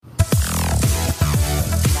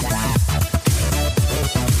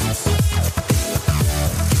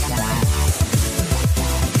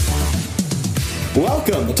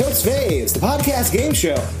Welcome to Totes Faves, the podcast game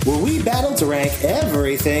show where we battle to rank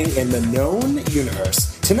everything in the known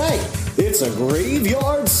universe. Tonight, it's a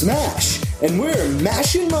graveyard smash, and we're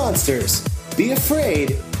mashing monsters. Be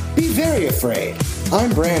afraid, be very afraid.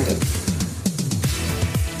 I'm Brandon.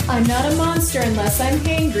 I'm not a monster unless I'm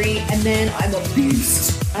hangry, and then I'm a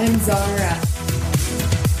beast. I'm Zara.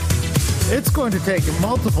 It's going to take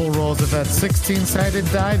multiple rolls of that 16-sided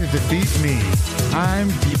die to defeat me. I'm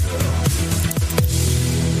Depot.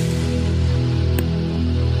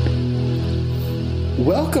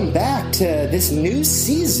 Welcome back to this new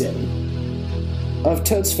season of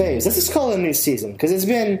Totes Faves. Let's just call it a new season, because it's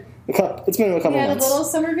been a couple months. We had a little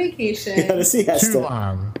summer vacation. Yeah, the siesta.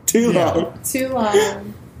 Too long. Too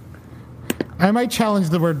long. I might challenge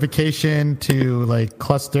the word vacation to, like,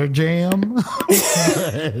 cluster jam.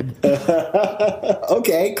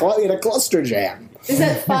 Okay, call it a cluster jam. Is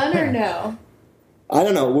that fun or no? I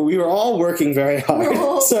don't know. We were all working very hard. We're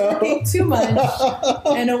all working too much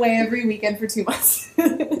and away every weekend for 2 months.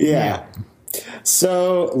 Yeah.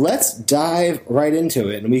 So let's dive right into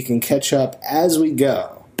it, and we can catch up as we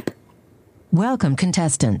go. Welcome,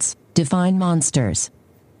 contestants. Define monsters.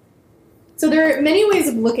 So there are many ways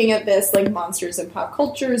of looking at this, like monsters in pop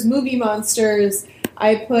cultures, movie monsters.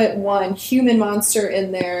 I put one human monster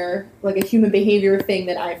in there, like a human behavior thing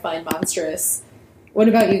that I find monstrous. What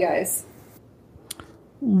about you guys?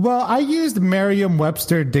 Well, I used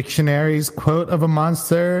Merriam-Webster Dictionary's quote of a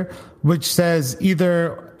monster, which says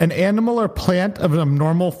either an animal or plant of an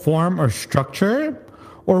abnormal form or structure,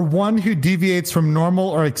 or one who deviates from normal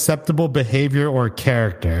or acceptable behavior or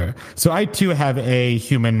character. So I, too, have a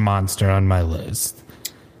human monster on my list.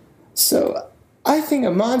 So I think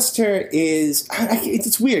a monster is...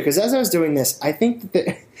 it's weird, because as I was doing this, I think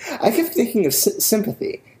that I kept thinking of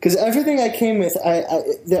sympathy. Because everything I came with,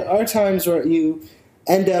 there are times where you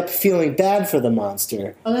end up feeling bad for the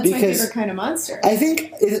monster. Oh, that's my favorite kind of monster. I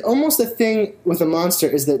think it's almost the thing with a monster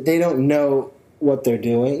is that they don't know what they're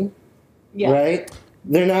doing, right?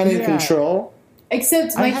 They're not in control.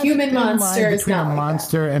 Except my human monster is not like a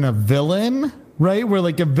monster that. And a villain, right? Where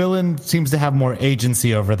like a villain seems to have more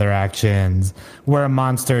agency over their actions, where a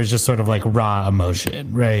monster is just sort of like raw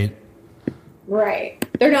emotion, right? Right.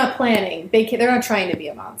 They're not planning. They're not trying to be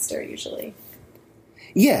a monster usually.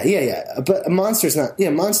 Yeah. But a monster's not. Yeah,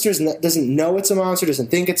 doesn't know it's a monster.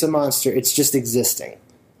 Doesn't think it's a monster. It's just existing.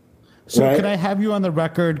 So right? Can I have you on the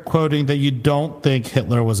record quoting that you don't think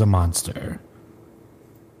Hitler was a monster?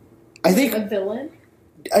 I think a villain.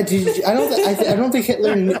 I don't think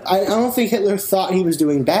Hitler. I don't think Hitler thought he was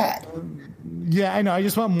doing bad. Yeah, I know. I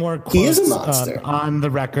just want more quotes he is a monster. On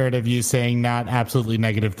the record of you saying not absolutely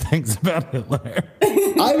negative things about Hitler.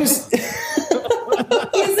 I was.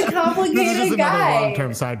 He's a complicated this is just guy. Another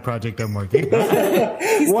long-term side project I'm working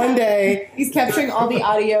on. One day he's capturing all the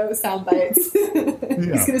audio sound bites. He's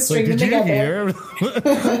going to string them together. Did you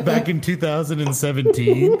hear back in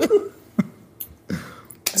 2017?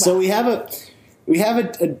 So we have a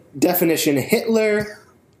definition: Hitler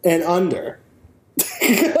and under.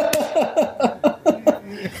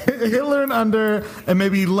 Hitler and under, and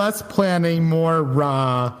maybe less planning, more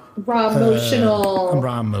raw emotional,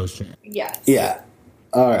 raw emotion. Yes. Yeah.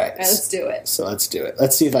 All right. Let's do it. So let's do it.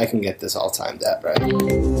 Let's see if I can get this all timed out right.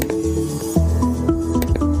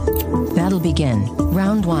 Battle begin.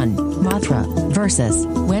 Round 1. Mothra versus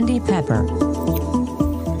Wendy Pepper.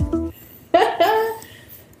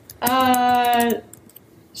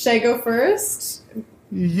 Should I go first?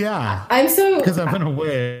 Yeah. Because I'm gonna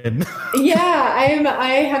win. Yeah,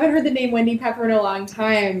 I haven't heard the name Wendy Pepper in a long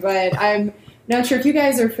time, but I'm not sure if you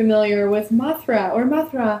guys are familiar with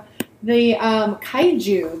Mothra, the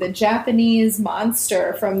kaiju, the Japanese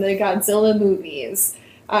monster from the Godzilla movies.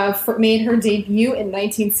 Made her debut in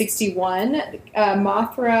 1961.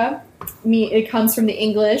 Mothra, it comes from the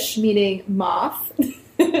English meaning moth,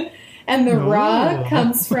 and the ra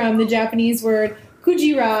comes from the Japanese word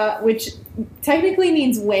kujira, which technically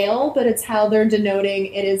means whale, but it's how they're denoting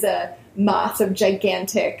it is a moth of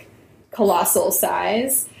gigantic, colossal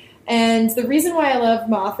size. And the reason why I love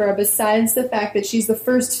Mothra, besides the fact that she's the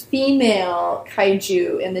first female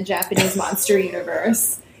kaiju in the Japanese monster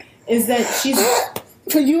universe, is that she's...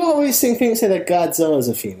 But you always say that Godzilla is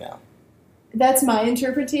a female. That's my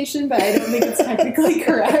interpretation, but I don't think it's technically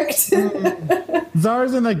correct.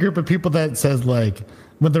 Zara's in that group of people that says, like,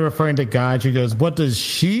 when they're referring to God, she goes, what does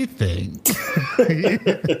she think?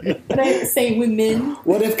 Can I say women?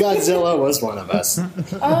 What if Godzilla was one of us?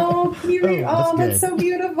 Oh, can you read? That's so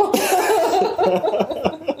beautiful.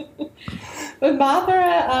 But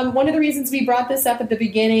Mothra, one of the reasons we brought this up at the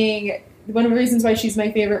beginning, one of the reasons why she's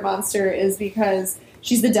my favorite monster is because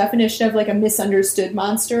she's the definition of like a misunderstood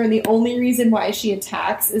monster, and the only reason why she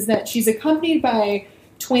attacks is that she's accompanied by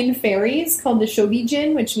twin fairies called the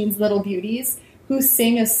Shobijin, which means little beauties, who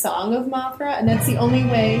sing a song of Mothra, and that's the only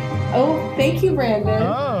way. Oh, thank you, Brandon.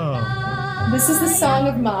 Oh. This is the song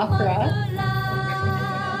of Mothra,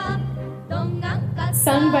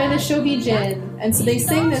 sung by the Shobijin, and so they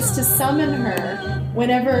sing this to summon her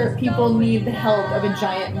whenever people need the help of a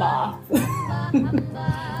giant moth.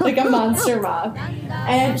 Like a monster moth.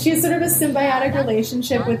 And she has sort of a symbiotic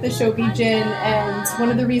relationship with the Shobijin, and one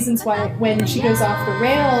of the reasons why when she goes off the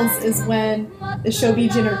rails is when the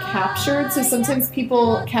Shobijin are captured. So sometimes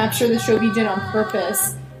people capture the Shobijin on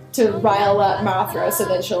purpose to rile up Mothra so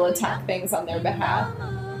that she'll attack things on their behalf.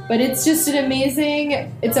 But it's just an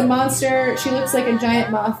amazing, it's a monster. She looks like a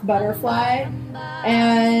giant moth butterfly,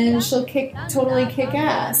 and she'll totally kick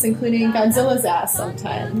ass, including Godzilla's ass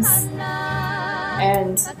sometimes.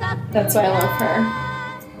 And that's why I love her.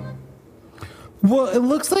 Well, it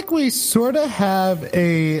looks like we sort of have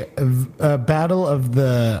a battle of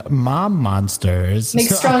the mom monsters. Make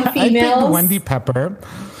strong females. I picked Wendy Pepper,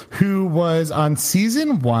 who was on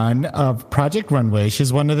season 1 of Project Runway.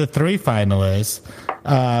 She's one of the 3 finalists,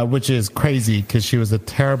 which is crazy because she was a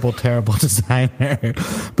terrible, terrible designer.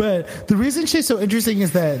 But the reason she's so interesting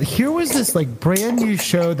is that here was this like brand new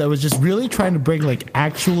show that was just really trying to bring like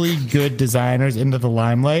actually good designers into the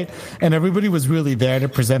limelight, and everybody was really there to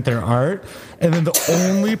present their art. And then the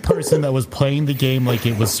only person that was playing the game like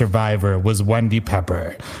it was Survivor was Wendy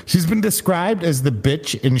Pepper. She's been described as the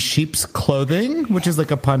bitch in sheep's clothing, which is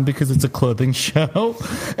like a pun because it's a clothing show.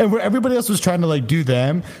 And where everybody else was trying to like do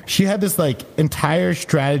them, she had this like entire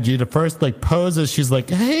strategy to first like pose as she's like,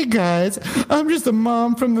 hey guys, I'm just a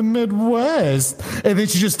mom from the Midwest. And then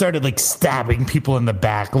she just started like stabbing people in the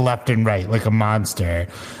back left and right like a monster.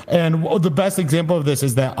 And the best example of this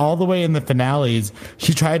is that all the way in the finales,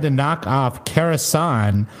 she tried to knock off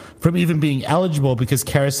Kara-san from even being eligible because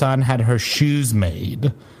Kara-san had her shoes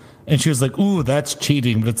made. And she was like, ooh, that's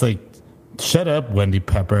cheating. But it's like, shut up, Wendy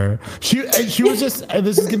Pepper. She was just,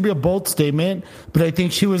 this is going to be a bold statement, but I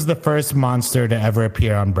think she was the first monster to ever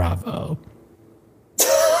appear on Bravo.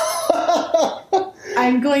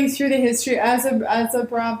 I'm going through the history as a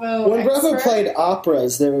Bravo When expert. Bravo played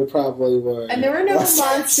operas, there probably were. And there were no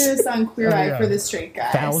monsters on Queer Eye for the Straight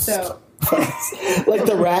Guy. Faust. So like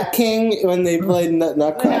the Rat King when they played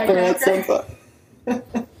Nutcracker at some point.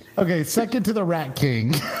 Okay, second to the Rat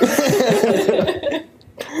King.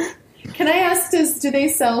 can I ask, do they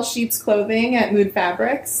sell sheep's clothing at Mood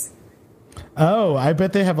Fabrics? Oh, I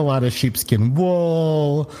bet they have a lot of sheepskin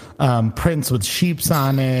wool, prints with sheeps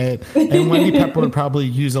on it, and Wendy Pepper would probably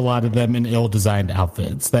use a lot of them in ill-designed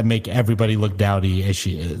outfits that make everybody look dowdy as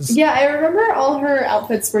she is. Yeah, I remember all her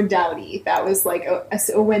outfits were dowdy. That was like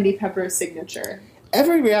a Wendy Pepper signature.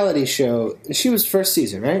 Every reality show, she was first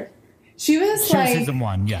season, right? She was like season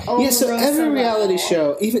 1, yeah. Omarosa Yeah, so every reality level.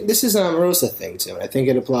 show, even this is an Omarosa thing too, and I think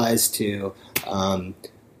it applies to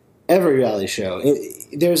every reality show.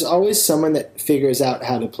 There's always someone that figures out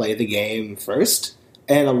how to play the game first,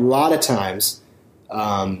 and a lot of times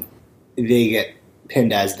they get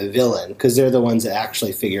pinned as the villain because they're the ones that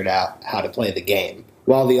actually figured out how to play the game,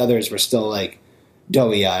 while the others were still like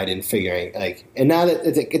doughy-eyed and figuring like. And now that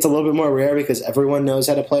it's a little bit more rare because everyone knows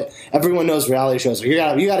how to play. Everyone knows reality shows. You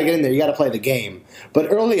got to get in there. You got to play the game. But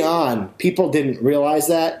early on, people didn't realize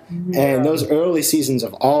that, and those early seasons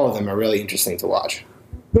of all of them are really interesting to watch.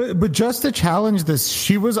 But just to challenge this,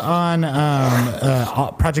 she was on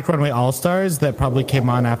Project Runway All-Stars that probably came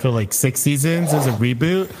on after like 6 seasons as a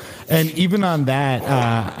reboot. And even on that,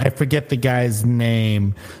 I forget the guy's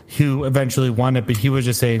name who eventually won it, but he was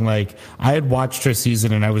just saying like, I had watched her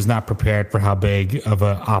season and I was not prepared for how big of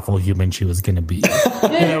an awful human she was going to be.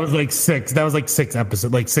 And that was like 6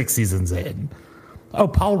 episodes, like 6 seasons in. Oh,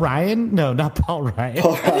 Paul Ryan? No, not Paul Ryan.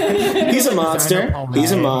 Paul Ryan. He's a monster.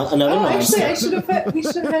 He's another monster. Actually, we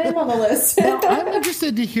should have had him on the list. Now, I'm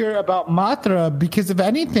interested to hear about Mothra because, if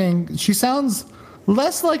anything, she sounds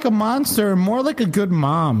less like a monster, more like a good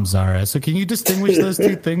mom, Zara. So can you distinguish those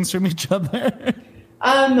two things from each other?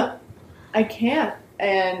 I can't.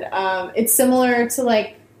 And it's similar to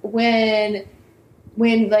like when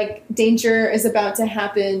like danger is about to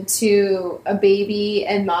happen to a baby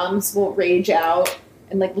and moms will rage out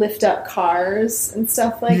and like lift up cars and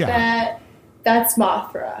stuff like that. That's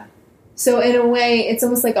Mothra. So in a way, it's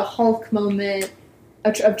almost like a Hulk moment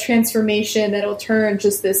of transformation that'll turn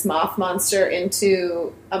just this moth monster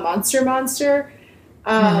into a monster.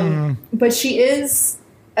 But she is,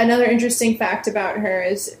 another interesting fact about her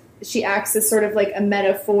is she acts as sort of like a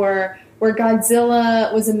metaphor where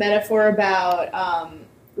Godzilla was a metaphor about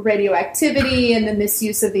radioactivity and the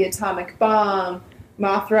misuse of the atomic bomb.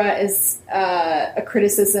 Mothra is a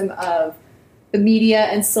criticism of the media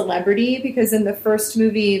and celebrity, because in the first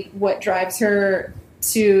movie, what drives her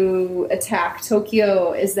to attack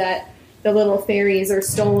Tokyo is that the little fairies are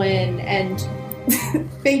stolen, and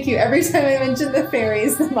thank you. Every time I mention the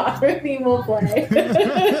fairies, the Mothra theme will play.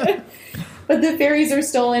 But the fairies are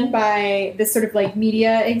stolen by this sort of like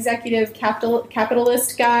media executive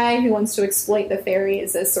capitalist guy who wants to exploit the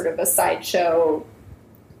fairies as sort of a sideshow,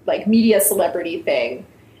 like media celebrity thing.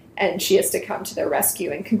 And she has to come to their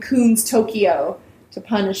rescue and cocoons Tokyo to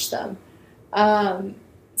punish them.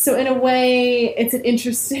 So in a way, it's an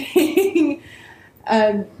interesting...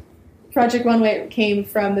 Project Runway came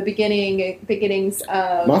from the beginnings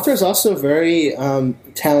of... Mothra is also very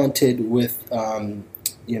talented with,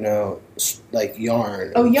 like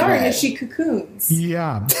yarn. Oh, yarn, as she cocoons.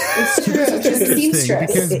 Yeah. It's true. She's a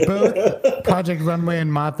seamstress. Because both Project Runway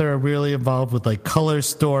and Mothra are really involved with like color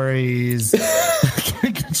stories,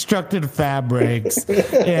 constructed fabrics,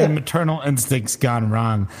 and maternal instincts gone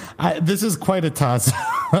wrong. This is quite a toss.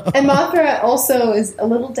 And Mothra also is a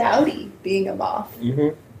little dowdy, being a moth.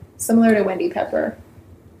 Mm-hmm. Similar to Wendy Pepper.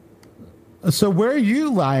 So where are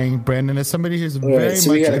you lying, Brandon, as somebody who's very much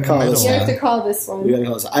in the middle? You have to call this one.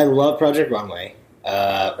 I love Project Runway,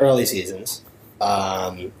 early seasons.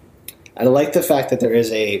 I like the fact that there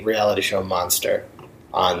is a reality show monster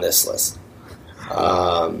on this list.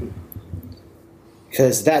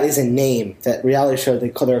 Because that is a name, that reality show,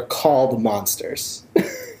 they're called monsters.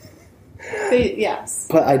 Yes.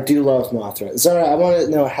 But I do love Mothra. Zara, I want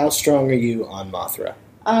to know, how strong are you on Mothra?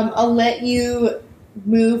 I'll let you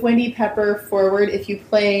move Wendy Pepper forward if you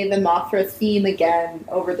play the Mothra theme again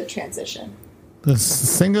over the transition.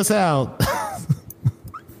 Sing us out.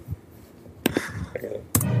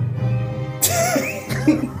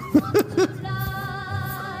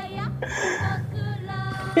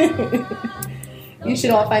 You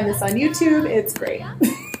should all find this on YouTube. It's great.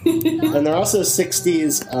 And they're also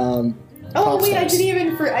 60s... Oh wait,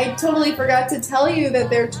 I totally forgot to tell you that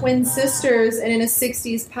they're twin sisters and in a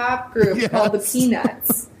 60s pop group called the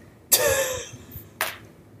Peanuts.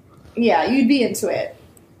 Yeah, you'd be into it.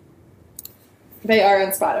 They are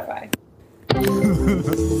on Spotify.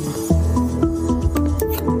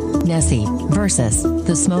 Nessie versus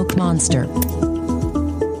the Smoke Monster.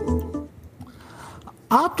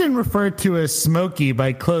 Often referred to as Smokey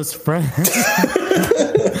by close friends.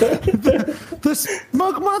 The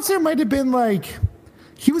Smoke Monster might have been like...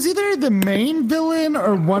 He was either the main villain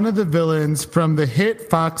or one of the villains from the hit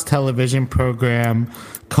Fox television program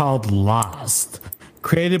called Lost,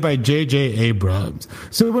 created by J.J. Abrams.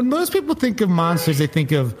 So when most people think of monsters, they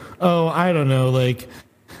think of, I don't know, like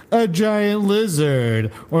a giant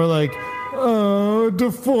lizard or like...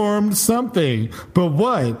 deformed something. But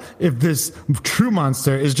what if this true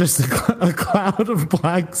monster is just a cloud of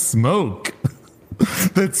black smoke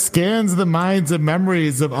that scans the minds and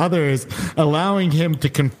memories of others, allowing him to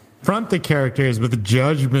confront the characters with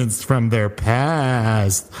judgments from their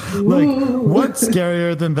past? Like, what's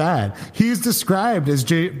scarier than that? He's described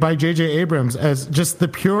by J.J. Abrams as just the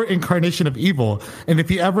pure incarnation of evil. And if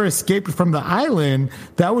he ever escaped from the island,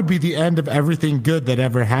 that would be the end of everything good that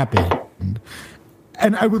ever happened.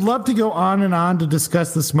 And I would love to go on and on to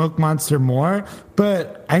discuss the Smoke Monster more,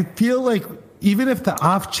 but I feel like even if the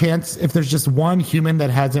off chance, if there's just one human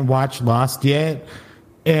that hasn't watched Lost yet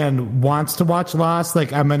and wants to watch Lost,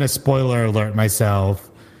 like I'm going to spoiler alert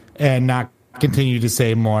myself and not continue to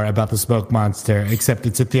say more about the Smoke Monster, except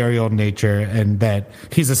its ethereal nature and that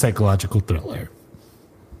he's a psychological thriller.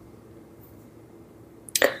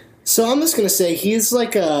 So I'm just going to say he's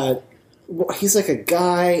like a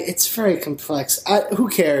guy. It's very complex. Who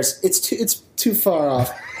cares? It's too far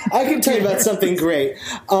off. I can tell you about something great.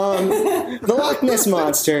 The Loch Ness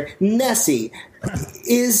Monster, Nessie,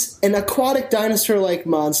 is an aquatic dinosaur-like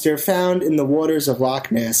monster found in the waters of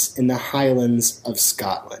Loch Ness in the Highlands of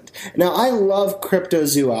Scotland. Now, I love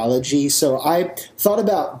cryptozoology, so I thought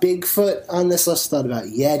about Bigfoot on this list, thought about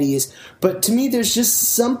Yetis, but to me there's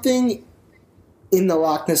just something in the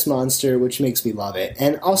Loch Ness Monster which makes me love it.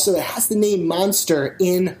 And also, it has the name Monster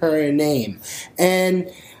in her name. And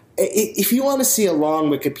if you want to see a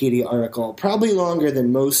long Wikipedia article, probably longer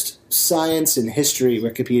than most science and history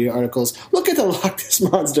Wikipedia articles, look at the Loch Ness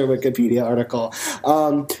Monster Wikipedia article.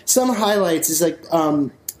 Some highlights is like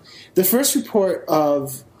the first report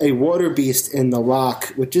of a water beast in the loch,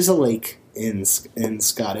 which is a lake in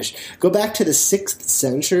Scottish, go back to the 6th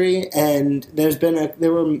century, and there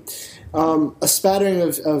were a spattering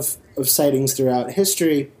of sightings throughout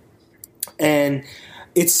history, and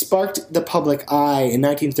it sparked the public eye in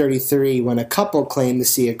 1933 when a couple claimed to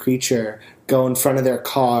see a creature go in front of their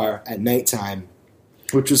car at nighttime,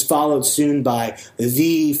 which was followed soon by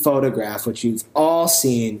the photograph, which you've all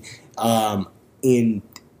seen in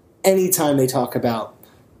any time they talk about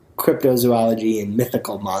cryptozoology and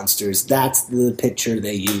mythical monsters. That's the picture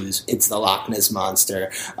they use. It's the Loch Ness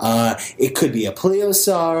Monster. It could be a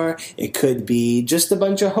plesiosaur. It could be just a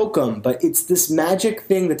bunch of hokum. But it's this magic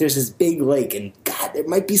thing that there's this big lake, and God, there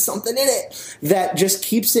might be something in it that just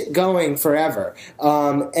keeps it going forever.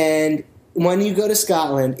 And when you go to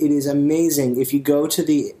Scotland, it is amazing. If you go to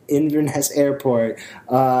the Inverness Airport,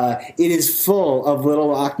 it is full of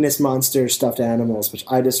little Loch Ness Monster stuffed animals, which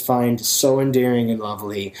I just find so endearing and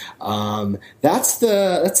lovely. That's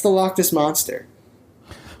the Loch Ness Monster.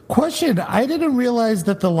 Question: I didn't realize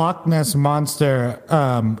that the Loch Ness Monster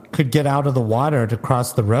could get out of the water to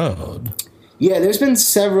cross the road. Yeah, there's been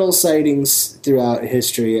several sightings throughout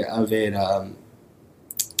history of it out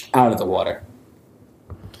of the water.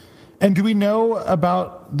 And do we know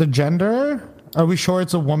about the gender? Are we sure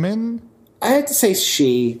it's a woman? I have to say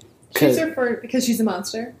she. She's referred because she's a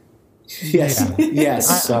monster. Yes, Yeah.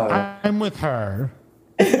 yes. I'm with her.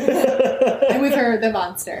 I'm with her, the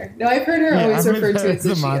monster. No, I've heard her always I'm with referred her to as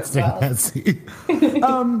the a she monster, as well. Nessie.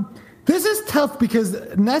 This is tough because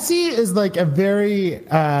Nessie is like a very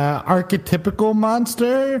archetypical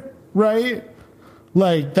monster, right?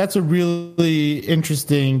 Like, that's a really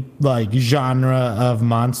interesting, like, genre of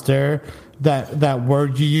monster. That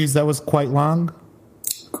word you used that was quite long?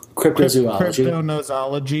 Cryptozoology.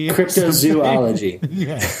 Cryptonozoology. Cryptozoology.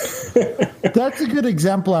 Yeah. That's a good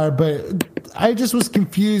exemplar, but I just was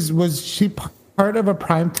confused. Was she part of a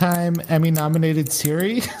primetime Emmy-nominated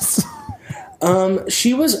series?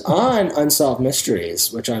 She was on Unsolved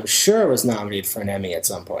Mysteries, which I'm sure was nominated for an Emmy at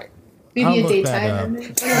some point. Maybe a daytime.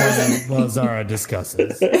 While Zara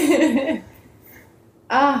discusses. This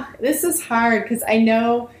is hard because I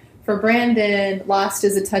know for Brandon, Lost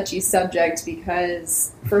is a touchy subject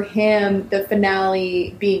because for him, the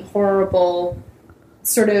finale being horrible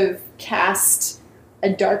sort of cast a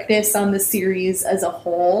darkness on the series as a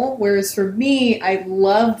whole. Whereas for me, I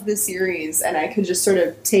loved the series and I could just sort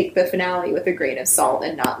of take the finale with a grain of salt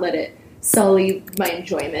and not let it sully my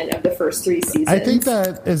enjoyment of the first 3 seasons. I think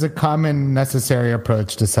that is a common, necessary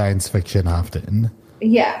approach to science fiction often.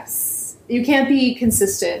 Yes. You can't be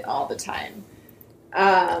consistent all the time.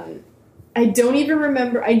 I don't even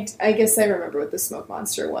remember. I guess I remember what the smoke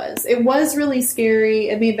monster was. It was really scary.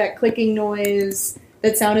 It made that clicking noise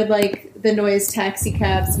that sounded like the noise taxi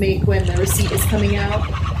cabs make when the receipt is coming out.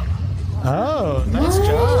 Oh, nice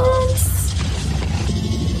job.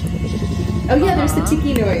 Oh, yeah, there's the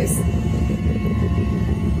tiki noise.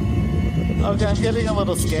 Okay, I'm getting a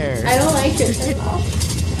little scared. I don't like it at all.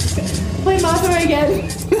 Play Mothra again.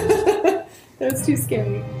 That was too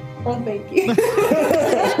scary. Oh, thank you. No,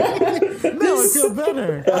 I feel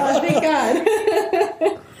better. Thank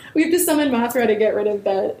God. We have to summon Mothra to get rid of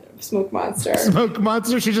that smoke monster. Smoke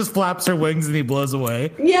monster, she just flaps her wings and he blows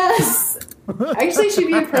away. Yes. Actually, she'd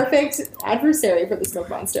be a perfect adversary for the smoke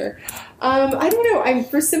monster. I don't know.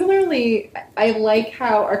 I like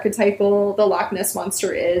how archetypal the Loch Ness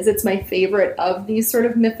Monster is. It's my favorite of these sort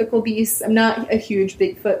of mythical beasts. I'm not a huge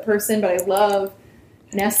Bigfoot person, but I love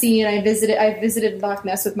Nessie, and I visited Loch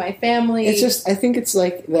Ness with my family. It's just, I think it's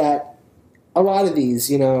like that, a lot of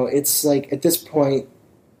these, it's like at this point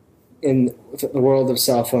in the world of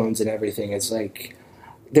cell phones and everything, it's like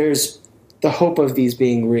there's the hope of these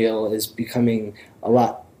being real is becoming a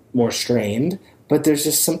lot more strained, but there's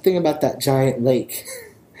just something about that giant lake.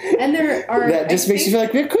 And there are that just makes you feel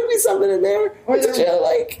like there could be something in there. Or it's a giant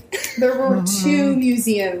lake. There were 2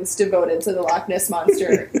 museums devoted to the Loch Ness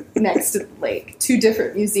Monster next to the lake. 2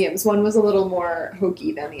 different museums. One was a little more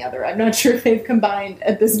hokey than the other. I'm not sure if they've combined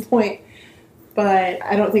at this point, but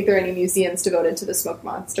I don't think there are any museums devoted to the smoke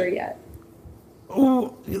monster yet.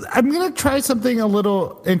 Ooh, I'm going to try something a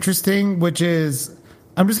little interesting, which is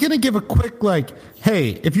I'm just going to give a quick,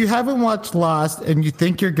 hey, if you haven't watched Lost and you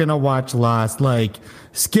think you're going to watch Lost,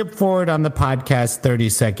 skip forward on the podcast 30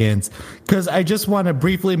 seconds. Because I just want to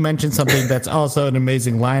briefly mention something that's also an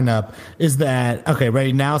amazing lineup is that, okay,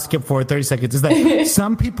 ready now, skip forward 30 seconds, is that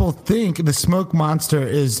some people think the smoke monster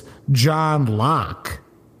is John Locke.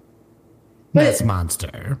 Ness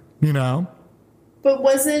monster, But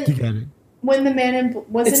wasn't... You get it? When the man in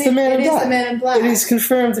wasn't it's the man in black. Is the man in black. It is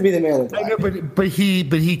confirmed to be the man in black. I know, but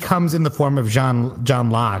he comes in the form of John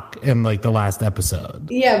Locke in the last episode.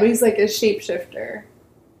 Yeah, but he's like a shapeshifter.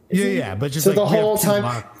 Yeah, but just so the whole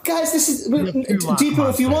time, guys, this is Deepo.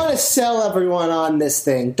 If you want to sell everyone on this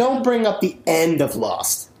thing, don't bring up the end of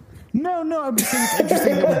Lost. No, I'm just saying it's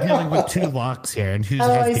interesting that we're dealing with two Locks here, and who's Oh,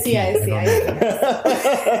 has I the see, key. I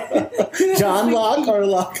see. John Locke or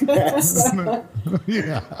Loch Ness?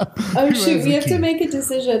 Yeah. Oh Who shoot, has we the have key? to make a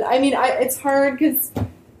decision. I mean, it's hard because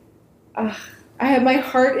my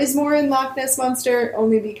heart is more in Loch Ness Monster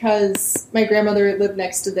only because my grandmother lived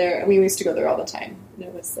next to there, and we used to go there all the time. And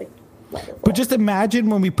it was like wonderful. But just imagine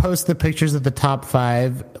when we post the pictures of the top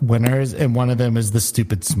 5 winners, and one of them is the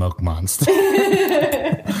stupid smoke monster.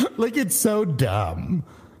 Like, it's so dumb.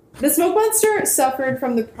 The smoke monster suffered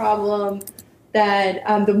from the problem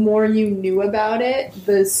that the more you knew about it,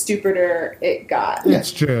 the stupider it got.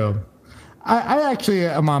 It's true. I actually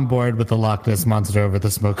am on board with the Loch Ness Monster over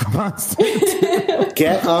the smoke monster.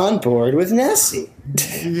 Get on board with Nessie.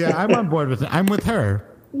 Yeah, I'm on board with it. I'm with her.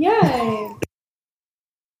 Yay!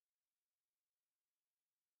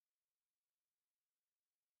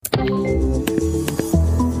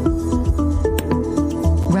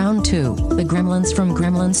 Round 2. The Gremlins from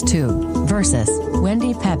Gremlins 2 versus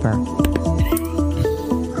Wendy Pepper.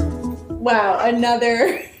 Wow,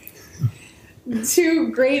 another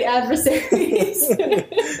 2 great adversaries.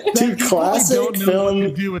 Two I classic don't know what to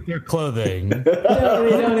film. do with their clothing. No,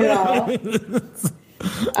 they don't at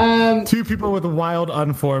all. 2 people with wild,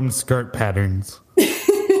 unformed skirt patterns.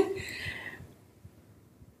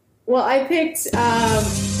 Well, I picked.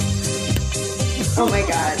 Oh my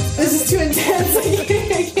god, this is too intense.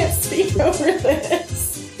 I can't speak over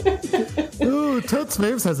this. Ooh, Totes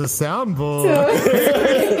Faves has a soundboard.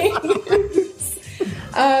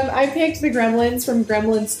 I picked the Gremlins from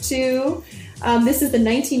Gremlins 2. This is the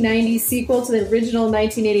 1990 sequel to the original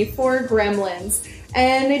 1984 Gremlins.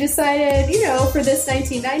 And they decided, for this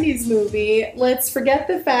 1990s movie, let's forget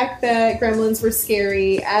the fact that Gremlins were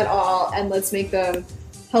scary at all, and let's make them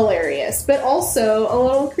hilarious, but also a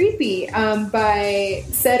little creepy by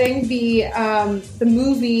setting the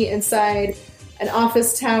movie inside an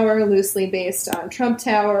office tower loosely based on Trump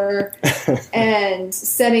Tower and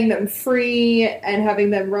setting them free and having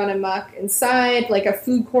them run amok inside like a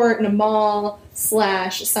food court in a mall /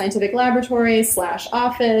 scientific laboratory /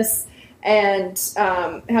 office, and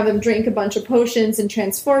have them drink a bunch of potions and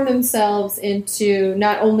transform themselves into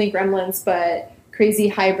not only gremlins but crazy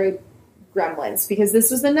hybrid gremlins, because this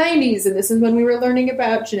was the 90s and this is when we were learning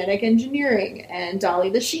about genetic engineering and Dolly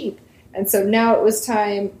the sheep. And so now it was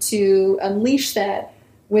time to unleash that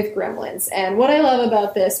with Gremlins. And what I love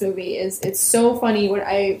about this movie is it's so funny. When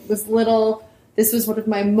I was little, this was one of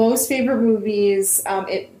my most favorite movies.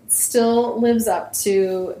 It still lives up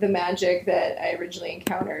to the magic that I originally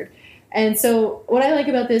encountered. And so what I like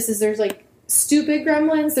about this is there's like stupid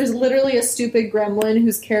gremlins. There's literally a stupid gremlin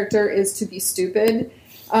whose character is to be stupid.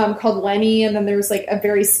 Called Lenny, and then there's like a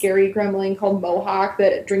very scary gremlin called Mohawk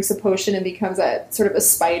that drinks a potion and becomes a sort of a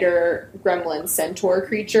spider gremlin centaur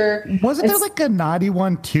creature. Wasn't there like a naughty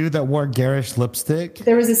one too that wore garish lipstick?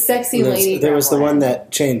 There was a sexy lady. There was the gremlin. one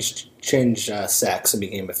that changed sex and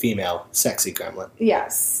became a female sexy gremlin.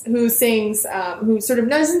 Yes, who sings, who sort of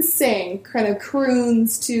doesn't sing, kind of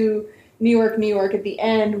croons to New York at the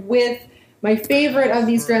end with my favorite of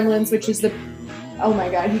these gremlins, which is oh my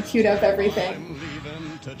god, he queued up everything.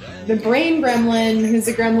 The brain gremlin, who's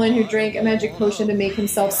a gremlin who drank a magic potion to make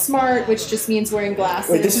himself smart, which just means wearing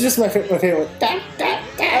glasses. Wait, this is just my favorite.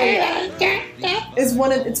 It's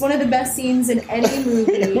one of the best scenes in any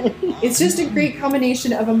movie. It's just a great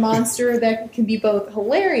combination of a monster that can be both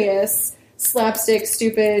hilarious, slapstick,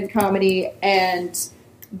 stupid comedy, and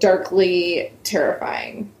darkly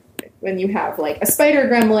terrifying. When you have like a spider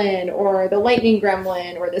gremlin or the lightning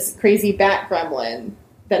gremlin or this crazy bat gremlin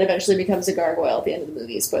that eventually becomes a gargoyle at the end of the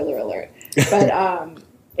movie. Spoiler alert. But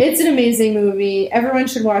it's an amazing movie. Everyone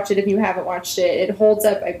should watch it if you haven't watched it. It holds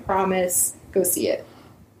up, I promise. Go see it.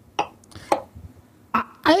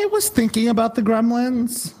 I was thinking about the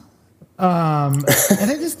Gremlins, and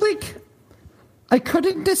I just I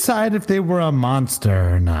couldn't decide if they were a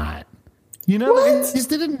monster or not. What? I just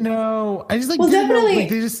didn't know. I just Well, didn't definitely.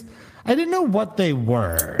 know. I didn't know what they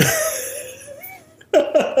were.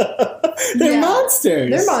 They're monsters.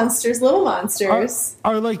 They're monsters, little monsters.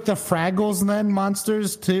 Are like the Fraggles then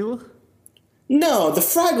monsters too? No, the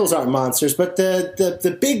Fraggles aren't monsters, but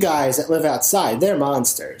the big guys that live outside, they're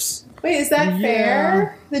monsters. Wait, is that Yeah.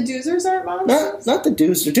 fair? The Doozers aren't monsters? Not the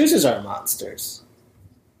Doozers. Doozers aren't monsters.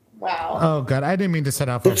 Wow. Oh god, I didn't mean to set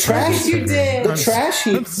off. The a trash- Fraggles You trigger. did. The trash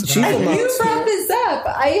heap. sorry. She's a You monster. brought this up.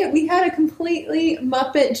 We had a completely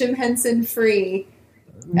Muppet Jim Henson free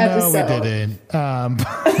No, episode. we didn't.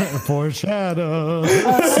 Foreshadow.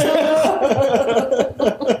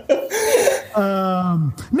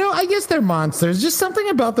 No, I guess they're monsters. Just something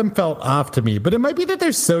about them felt off to me. But it might be that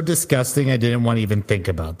they're so disgusting I didn't want to even think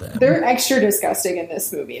about them. They're extra disgusting in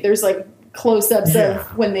this movie. There's like close-ups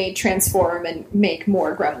of when they transform and make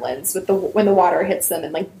more gremlins with when the water hits them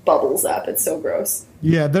and like bubbles up. It's so gross.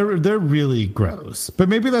 Yeah, they're really gross. But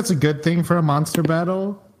maybe that's a good thing for a monster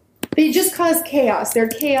battle. They just cause chaos. They're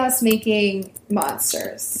chaos-making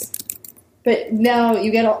monsters. But now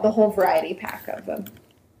you get the whole variety pack of them.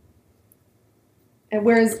 And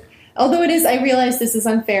whereas, although I realize this is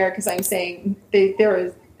unfair because I'm saying there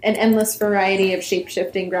is an endless variety of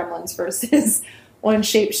shape-shifting gremlins versus one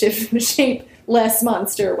shapeless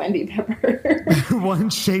monster, Wendy Pepper. One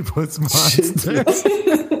shapeless monster.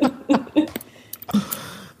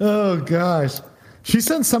 Oh, gosh. She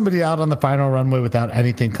sent somebody out on the final runway without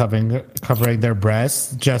anything covering their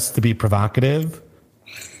breasts just to be provocative.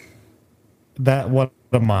 What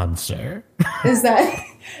a monster. Is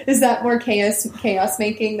that more chaos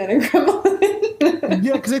making than a gremlin?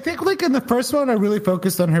 Yeah, because I think like in the first one, I really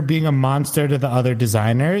focused on her being a monster to the other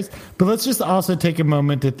designers. But let's just also take a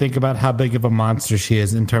moment to think about how big of a monster she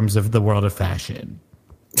is in terms of the world of fashion.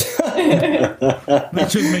 Like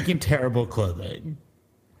she was making terrible clothing.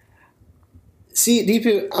 See,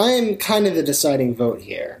 Deepu, I am kind of the deciding vote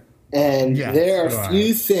here. And yes, there are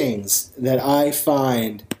few things that I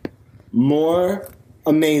find more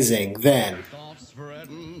amazing than...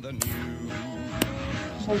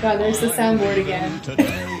 Oh god, there's the soundboard again.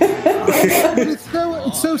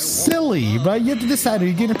 It's so silly, but you have to decide, are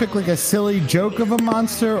you going to pick like a silly joke of a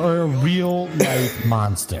monster or a real life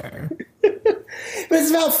monster? But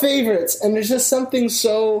it's about favorites, and there's just something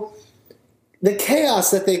so... The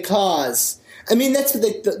chaos that they cause... I mean, that's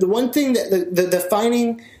the one thing that the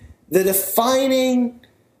defining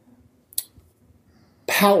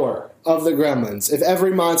power of the Gremlins, if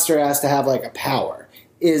every monster has to have like a power,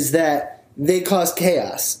 is that they cause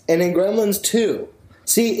chaos. And in Gremlins 2,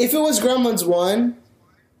 see, if it was Gremlins 1,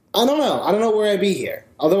 I don't know where I'd be here.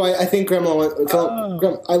 Although I think I love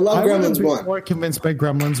Gremlins 1. I'm more convinced by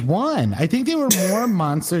Gremlins 1. I think there were more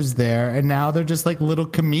monsters there, and now they're just like little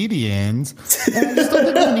comedians. And I just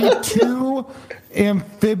don't think we need two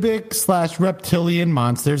amphibic/reptilian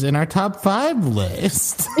monsters in our top 5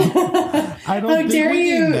 list. I don't think dare we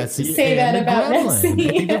you need Nessie say that and about Gremlin. Nessie.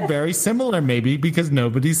 I think they're very similar, maybe because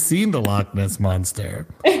nobody's seen the Loch Ness Monster.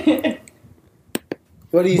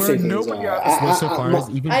 What do you Where think? nobody on this list so far is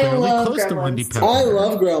even barely close to Wendy Pepper. I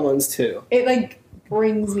love Gremlins too. It like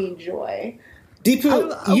brings me joy.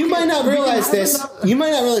 Deepu, you might not realize this. You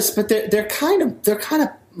might not realize, but they're kind of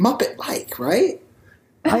Muppet-like, right?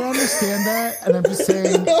 I understand that, and I'm just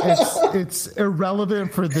saying it's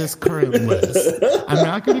irrelevant for this current list. I'm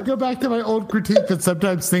not going to go back to my old critique that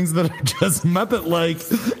sometimes things that are just Muppet-like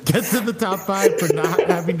get to the top 5 for not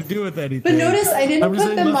having to do with anything. But notice I didn't I'm just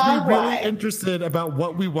put saying, the let's be Mogwai. really interested about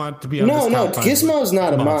what we want to be on this No, top 5 Gizmo's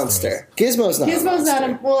not a monsters. monster. Gizmo's not a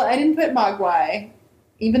monster. Well, I didn't put Mogwai.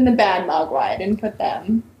 Even the bad Mogwai, I didn't put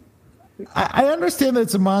them. I understand that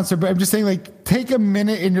it's a monster, but I'm just saying, like, take a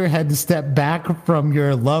minute in your head to step back from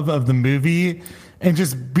your love of the movie and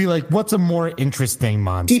just be like, what's a more interesting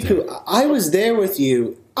monster? Deepu, I was there with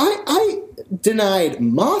you. I denied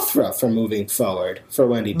Mothra from moving forward for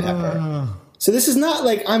Wendy Pepper. So this is not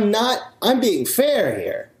like I'm being fair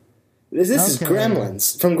here. This is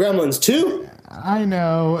Gremlins from Gremlins 2. I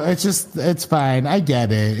know. It's fine. I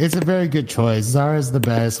get it. It's a very good choice. Zara's the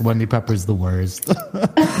best. Wendy Pepper's the worst.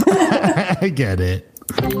 I get it.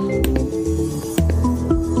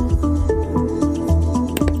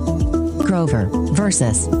 Grover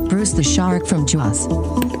versus Bruce the Shark from Jaws.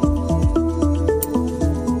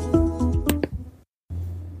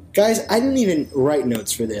 Guys, I didn't even write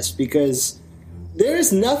notes for this because there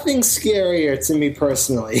is nothing scarier to me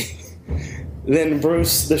personally than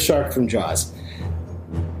Bruce the Shark from Jaws.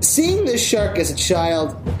 Seeing this shark as a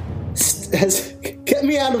child has kept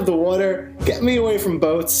me out of the water, kept me away from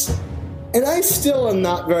boats, and I still am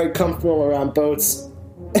not very comfortable around boats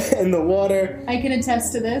and the water. I can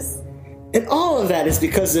attest to this. And all of that is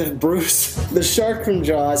because of Bruce, the shark from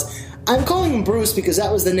Jaws. I'm calling him Bruce because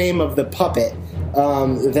that was the name of the puppet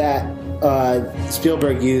that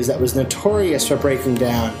Spielberg used that was notorious for breaking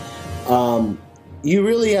down. You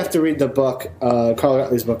really have to read the book, Carl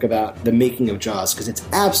Rutley's book about the making of Jaws, because it's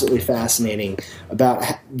absolutely fascinating about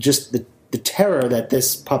just the terror that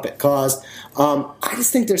this puppet caused. I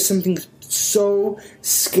just think there's something so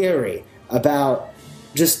scary about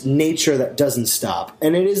just nature that doesn't stop.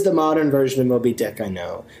 And it is the modern version of Moby Dick, I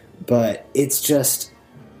know, but it's just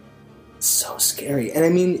so scary. And I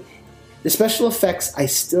mean, the special effects, I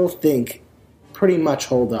still think, pretty much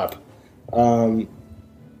hold up.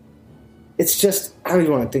 it's just, I don't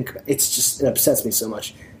even want to think about it. It's just, it upsets me so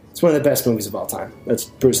much. It's one of the best movies of all time. That's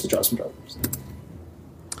Bruce the Johnson Brothers.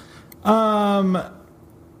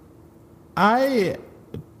 I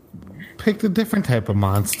picked a different type of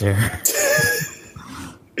monster.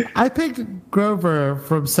 I picked Grover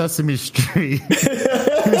from Sesame Street.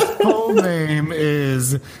 His full name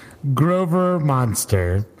is Grover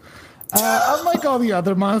Monster. Unlike all the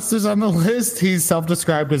other monsters on the list, he's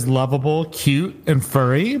self-described as lovable, cute, and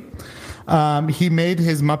furry. He made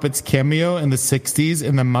his Muppets cameo in the 60s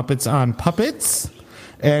in the Muppets on Puppets.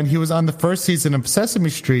 And he was on the first season of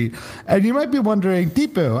Sesame Street. And you might be wondering,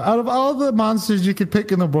 Deepu, out of all the monsters you could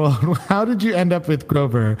pick in the world, how did you end up with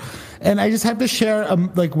Grover? And I just have to share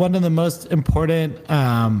one of the most important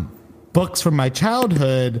books from my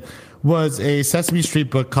childhood was a Sesame Street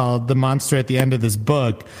book called The Monster at the End of This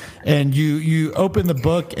Book. And you open the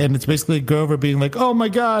book, and it's basically Grover being like, oh my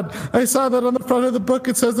God, I saw that on the front of the book.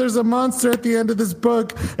 It says there's a monster at the end of this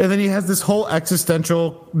book. And then he has this whole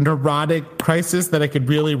existential neurotic crisis that I could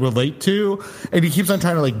really relate to. And he keeps on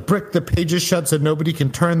trying to brick the pages shut so nobody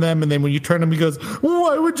can turn them. And then when you turn them, he goes,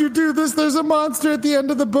 why would you do this? There's a monster at the end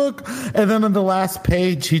of the book. And then on the last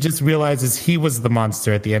page, he just realizes he was the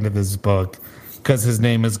monster at the end of this book, because his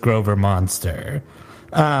name is Grover Monster.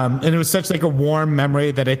 And it was such a warm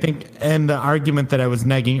memory that I think, and the argument that I was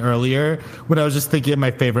negging earlier, when I was just thinking of my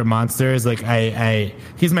favorite monster is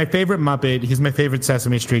he's my favorite Muppet, he's my favorite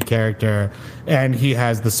Sesame Street character, and he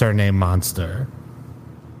has the surname Monster.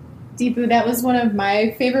 Deepu, that was one of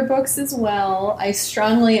my favorite books as well. I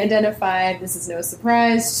strongly identified, this is no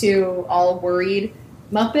surprise, to all worried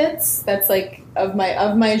Muppets. That's of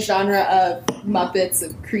my genre of Muppets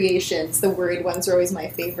of creations, the worried ones are always my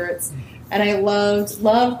favorites. And I loved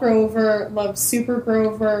Grover, loved Super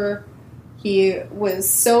Grover. He was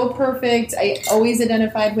so perfect. I always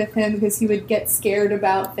identified with him because he would get scared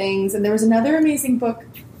about things. And there was another amazing book.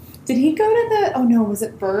 Did he go to was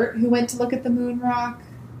it Bert who went to look at the moon rock?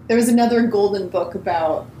 There was another golden book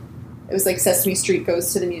about, it was Sesame Street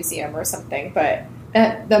goes to the museum or something, but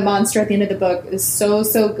the monster at the end of the book is so,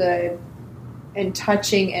 so good and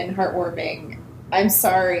touching and heartwarming. I'm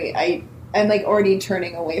sorry. I'm already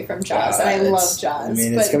turning away from Jaws, and I love Jaws.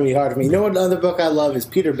 It's going to be hard for me. You know what other book I love is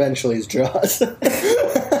Peter Benchley's Jaws.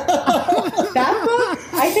 That book,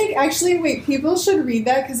 I think, people should read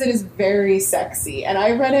that because it is very sexy. And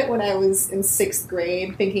I read it when I was in 6th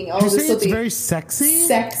grade thinking, this will be very sexy?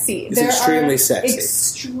 Sexy. It's extremely sexy.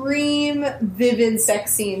 Extreme, vivid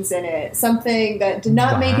sex scenes in it. Something that did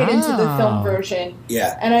not make it into the film version.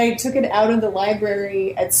 Yeah. And I took it out of the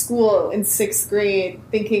library at school in 6th grade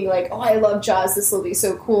thinking, I love Jaws, this will be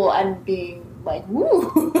so cool, and being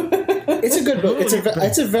woo. It's a good book. It's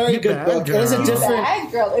a very good book. It is a different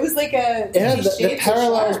bad girl. It was the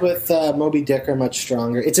parallels with Moby Dick are much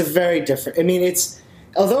stronger. It's a very different.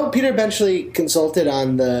 Although Peter Benchley consulted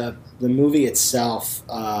on the movie itself,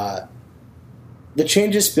 the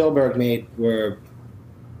changes Spielberg made were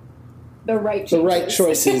the right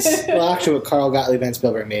choices. Well, actually, what Carl Gottlieb and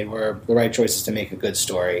Spielberg made were the right choices to make a good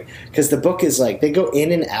story. Because the book is they go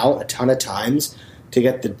in and out a ton of times to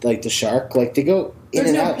get the shark. They go in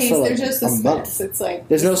and out for there's no suspense. a month. It's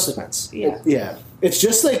there's no suspense. Yeah. It's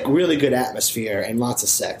just really good atmosphere and lots of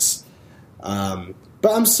sex. But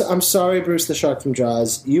I'm sorry, Bruce the Shark from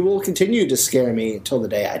Jaws. You will continue to scare me until the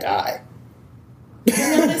day I die. You're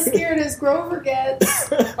not as scared as Grover gets.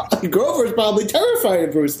 Grover's probably terrified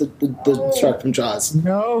of Bruce the Shark from Jaws.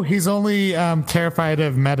 No, he's only terrified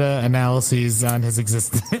of meta-analyses on his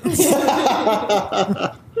existence.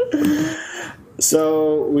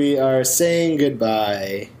 So we are saying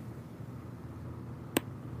goodbye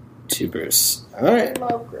to Bruce. All right. I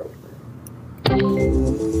love Grover.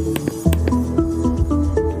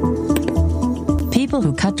 People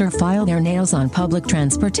who cut or file their nails on public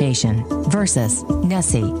transportation versus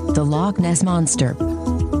Nessie, the Loch Ness Monster.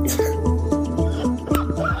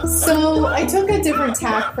 So I took a different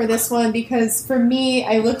tack for this one because for me,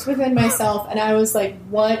 I looked within myself and I was like,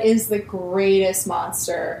 what is the greatest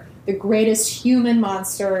monster? The greatest human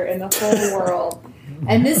monster in the whole world.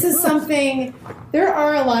 And this is something, there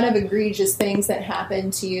are a lot of egregious things that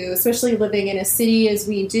happen to you, especially living in a city as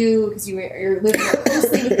we do, because you're living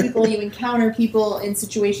closely with people, you encounter people in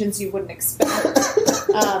situations you wouldn't expect.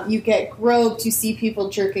 You get groped, you see people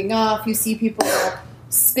jerking off, you see people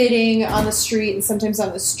spitting on the street and sometimes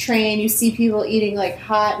on this train, you see people eating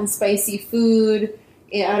hot and spicy food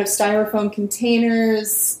out of styrofoam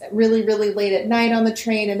containers really, really late at night on the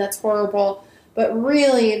train, and that's horrible. But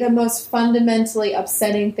really, the most fundamentally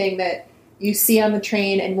upsetting thing that you see on the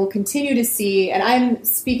train and will continue to see, and I'm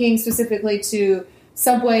speaking specifically to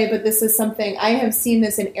subway, but this is something I have seen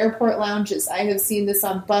this in airport lounges. I have seen this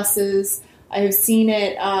on buses. I have seen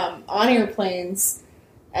it on airplanes,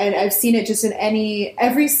 and I've seen it just in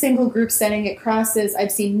every single group setting it crosses.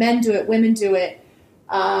 I've seen men do it, women do it,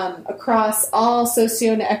 across all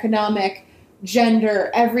socioeconomic,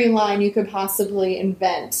 gender, every line you could possibly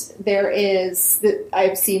invent.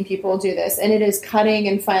 I've seen people do this, and it is cutting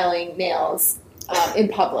and filing nails in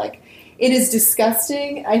public. It is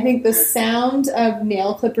disgusting. I think the sound of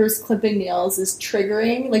nail clippers clipping nails is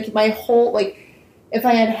triggering. Like if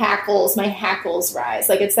I had hackles, my hackles rise.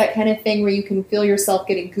 Like it's that kind of thing where you can feel yourself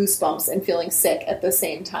getting goosebumps and feeling sick at the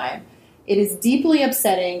same time. It is deeply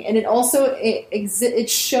upsetting, and it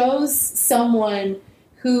shows someone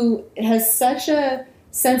who has such a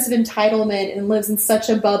sense of entitlement and lives in such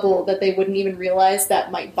a bubble that they wouldn't even realize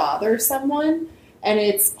that might bother someone. And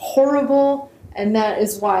it's horrible, and that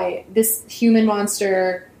is why this human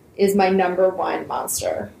monster is my number one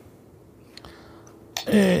monster.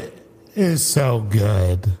 It is so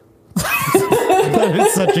good. That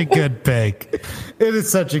is such a good pick. It is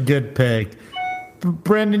such a good pick.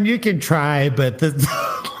 Brendan, you can try, but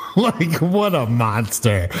like, what a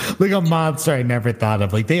monster. Like a monster I never thought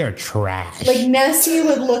of. Like, they are trash. Like, Nessie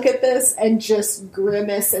would look at this and just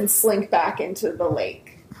grimace and slink back into the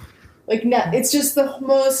lake. Like, it's just the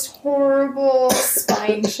most horrible,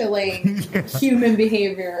 spine-chilling human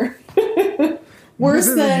behavior. Worse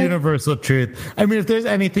this is a universal truth. I mean, if there's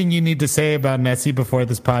anything you need to say about Nessie before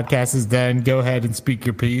this podcast is done, go ahead and speak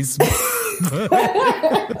your piece.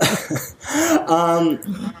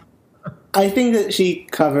 I think that she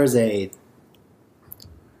covers a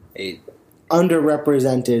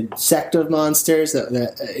underrepresented sect of monsters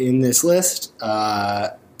that in this list,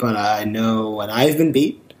 but I know when I've been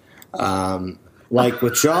beat. Like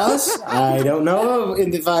with Jaws, I don't know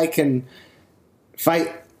if I can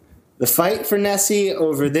fight for Nessie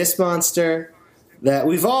over this monster that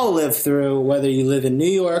we've all lived through, whether you live in New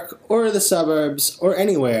York or the suburbs or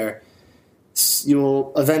anywhere. You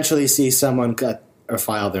will eventually see someone cut or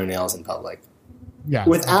file their nails in public. Yeah,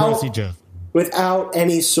 without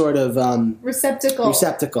any sort of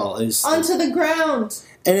receptacle is onto the ground.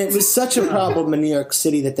 And it was such a problem in New York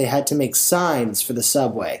City that they had to make signs for the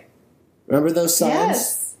subway. Remember those signs?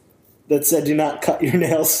 Yes. That said, "Do not cut your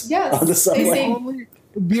nails on the subway."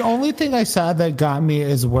 The only thing I saw that got me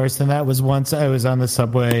is worse than that was once I was on the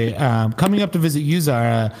subway coming up to visit you,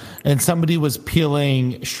 Zara, and somebody was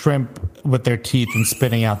peeling shrimp with their teeth and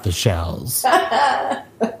spitting out the shells.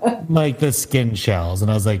 Like the skin shells.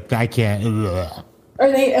 And I was like, I can't. Ugh.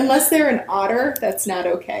 Unless they're an otter, that's not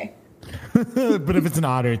okay. But if it's an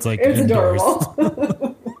otter, it's like it's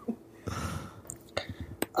adorable.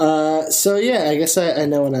 So yeah, I guess I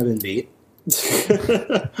know when I've been beat. Sorry,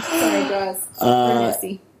 Jaws.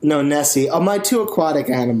 Nessie. No, Nessie. My two aquatic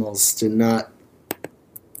animals did not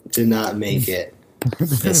make it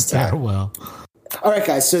this time. Well. All right,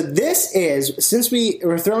 guys. So this is, since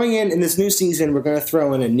we're throwing in this new season, we're going to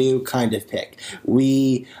throw in a new kind of pick.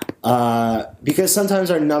 Because sometimes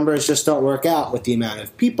our numbers just don't work out with the amount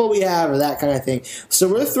of people we have or that kind of thing.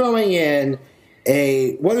 So we're throwing in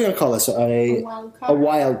what are we going to call this? A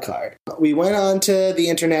wild card. We went onto the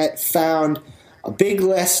internet, found a big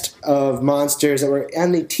list of monsters that were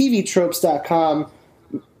on the TVTropes.com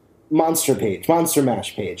Monster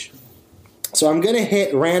Mash page. So I'm going to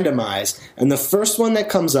hit randomize, and the first one that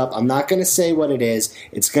comes up, I'm not going to say what it is.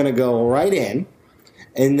 It's going to go right in,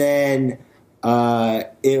 and then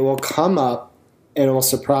it will come up, and it will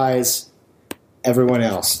surprise everyone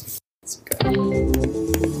else.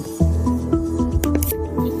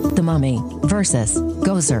 The Mummy versus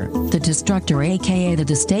Gozer, the Destructor, aka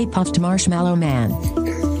the Stay Puft Marshmallow Man.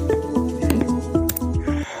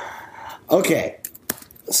 Okay,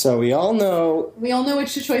 so we all know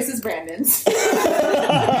which choice is Brandon's.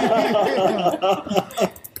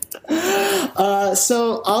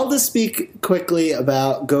 So I'll just speak quickly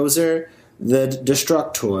about Gozer, the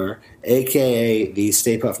Destructor, aka the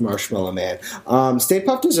Stay Puft Marshmallow Man. Stay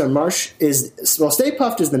Puft Stay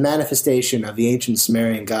Puft is the manifestation of the ancient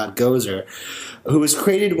Sumerian god Gozer, who was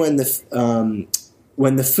created when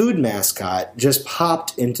the food mascot just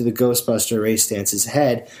popped into the Ghostbuster race dance's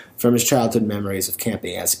head from his childhood memories of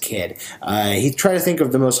camping as a kid. He tried to think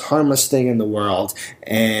of the most harmless thing in the world,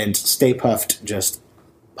 and Stay Puft just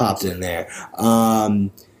popped in there.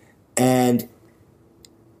 And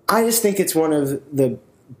I just think it's one of the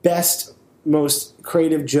best, most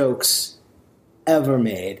creative jokes ever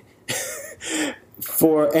made.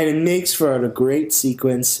 And it makes for a great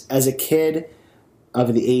sequence. As a kid,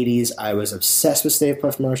 of the 80s. I was obsessed with Stay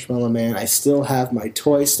Puft Marshmallow Man. I still have my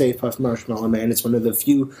toy Stay Puft Marshmallow Man. It's one of the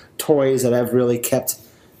few toys that I've really kept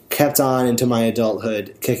on into my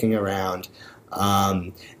adulthood, kicking around.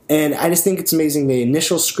 And I just think it's amazing. The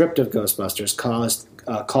initial script of Ghostbusters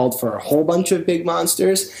called for a whole bunch of big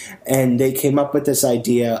monsters, and they came up with this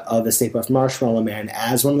idea of the Stay Puft Marshmallow Man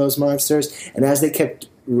as one of those monsters. And as they kept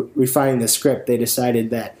refining the script, they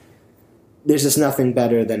decided that there's just nothing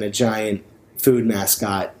better than a giant food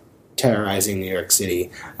mascot terrorizing New York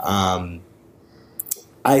City. I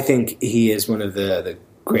think he is one of the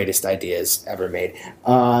greatest ideas ever made.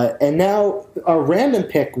 And now our random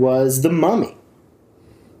pick was The Mummy.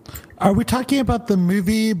 Are we talking about the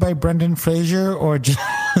movie by Brendan Fraser or just...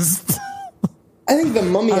 I think The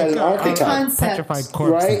Mummy had an archetype. Petrified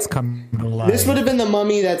corpse that's come to life. This would have been the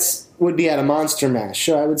mummy would be at a Monster Mash.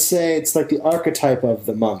 So I would say it's like the archetype of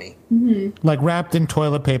the mummy. Mm-hmm. Like wrapped in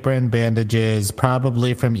toilet paper and bandages,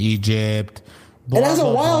 probably from Egypt. And as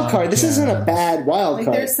a wild card, this isn't a bad wild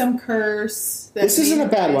card. There's some curse. This isn't a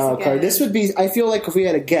bad wild card. This would be, I feel like if we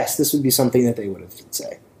had a guess, this would be something that they would have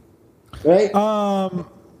said. Right?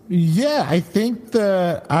 Yeah, I think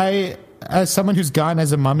as someone who's gone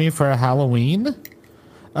as a mummy for a Halloween,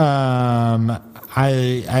 I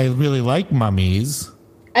really like mummies.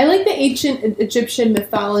 I like the ancient Egyptian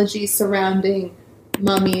mythology surrounding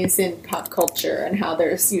mummies in pop culture and how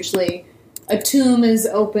there's usually a tomb is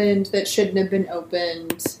opened that shouldn't have been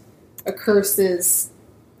opened. A curse is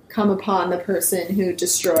come upon the person who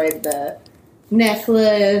destroyed the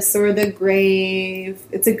necklace or the grave.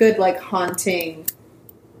 It's a good, haunting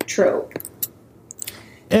trope.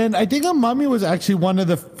 And I think a mummy was actually one of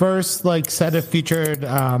the first set of featured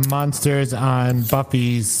monsters on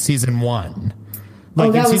Buffy's season 1.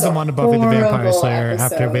 In season 1 of Buffy the Vampire Slayer,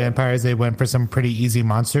 after vampires, they went for some pretty easy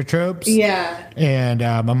monster tropes. Yeah. And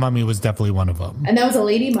a mummy was definitely one of them. And that was a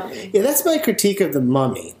lady mummy. Yeah, that's my critique of the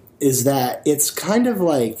Mummy, is that it's kind of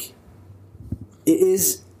it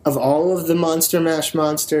is, of all of the Monster Mash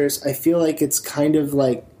monsters, I feel like it's kind of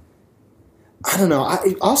I don't know.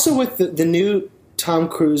 Also with the new Tom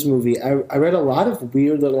Cruise movie, I read a lot of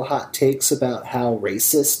weird little hot takes about how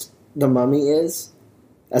racist the Mummy is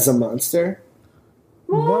as a monster.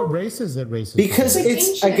 What race is it racist? Because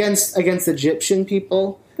it's against Egyptian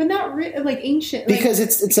people. But not ancient. Because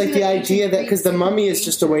it's the idea that because the mummy is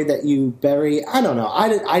just a way that you bury. I don't know.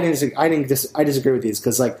 I disagree with these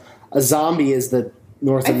because a zombie is the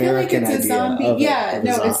North American idea. I feel like it's a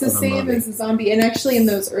zombie. It's the same as a zombie. And actually, in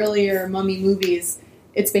those earlier mummy movies,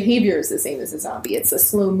 its behavior is the same as a zombie. It's a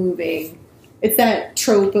slow moving. It's that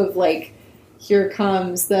trope of here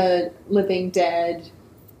comes the living dead,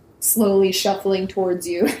 slowly shuffling towards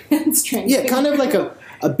you and strangling. Yeah, kind of like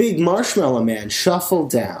a big marshmallow man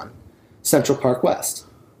shuffled down Central Park West.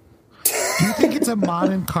 Do you think it's a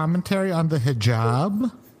modern commentary on the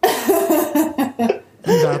hijab?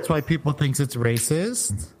 And that's why people think it's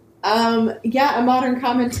racist? Yeah, a modern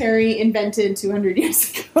commentary invented 200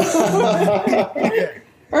 years ago.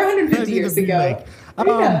 Or 150 years ago.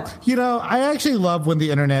 I actually love when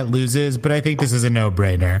the internet loses, but I think this is a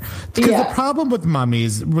no-brainer. Because the problem with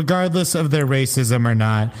mummies, regardless of their racism or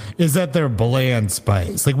not, is that they're bland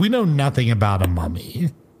spice. We know nothing about a mummy.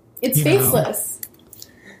 It's faceless.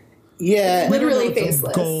 Yeah. It's literally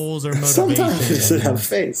faceless. Goals or motivations. Sometimes it doesn't have a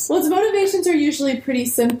face. Well, its motivations are usually pretty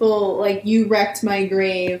simple, you wrecked my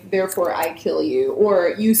grave, therefore I kill you.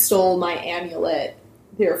 Or you stole my amulet,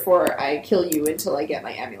 therefore I kill you until I get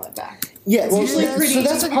my amulet back. Yeah, well, usually so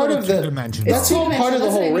that's part of the part of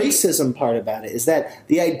the whole racism part about it is that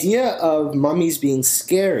the idea of mummies being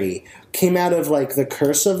scary came out of the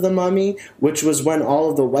curse of the mummy, which was when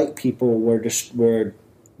all of the white people were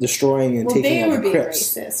destroying and taking over being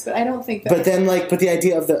crypts. Racist, but I don't think that. But then, but the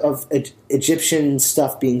idea of Egyptian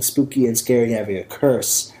stuff being spooky and scary, having a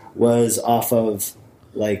curse, was off of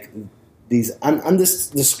these. I'm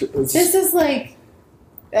just. This is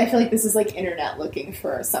I feel like this is internet looking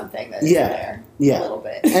for something that's there a little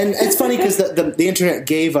bit. And it's funny because the internet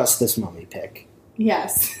gave us this mummy pick.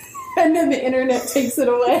 Yes. And then the internet takes it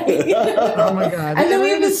away. Oh my god. And then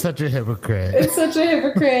we have such a hypocrite. It's such a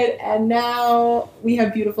hypocrite. And now we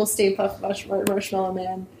have beautiful Stay Puft Marshmallow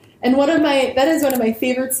Man. And that is one of my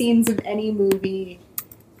favorite scenes of any movie.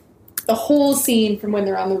 The whole scene from when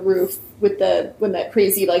they're on the roof with when that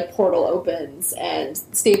crazy portal opens and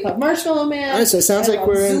Stay Puft Marshmallow Man. Right, so it sounds like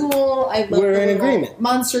we're in agreement.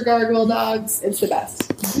 Monster gargoyle dogs. It's the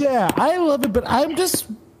best. Yeah, I love it, but I'm just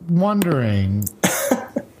wondering,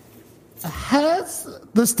 has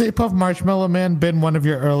the Stay Puft Marshmallow Man been one of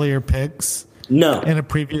your earlier picks? No. In a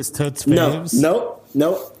previous Totes Faves? Nope.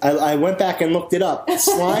 Nope. I went back and looked it up.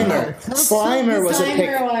 Slimer. Slimer was a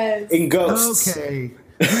pick in Ghosts. Okay.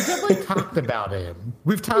 We definitely talked about him.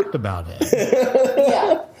 We've talked about it.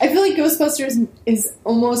 Yeah. I feel like Ghostbusters is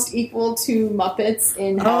almost equal to Muppets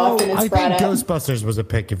in how often it's brought think up. Ghostbusters was a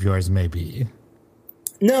pick of yours, maybe.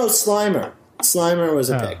 No, Slimer. Slimer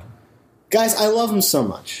was a pick. Guys, I love him so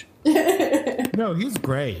much. No, he's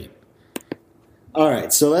great. All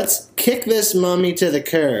right, so let's kick this mummy to the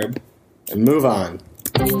curb and move on.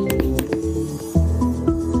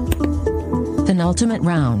 Penultimate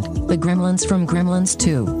round, the Gremlins from Gremlins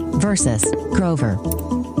 2 versus Grover.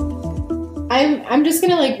 I'm just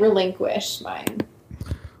gonna relinquish mine.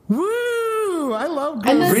 Woo! I love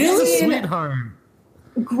And Grover. that's He's a really- sweetheart.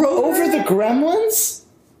 Grover. Over the Gremlins?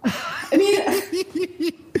 I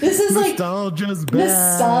mean, this is Nostalgia's back.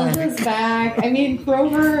 Nostalgia's back. I mean,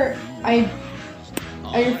 Grover. Are you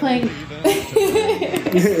playing?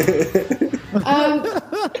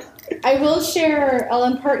 I will share. I'll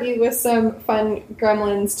impart you with some fun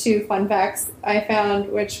Gremlins 2 fun facts I found,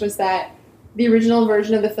 which was that the original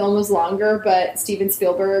version of the film was longer, but Steven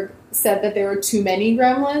Spielberg said that there were too many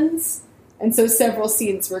Gremlins, and so several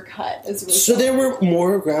scenes were cut as a result. So there were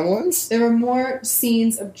more Gremlins? There were more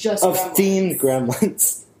scenes of just Of Gremlins. themed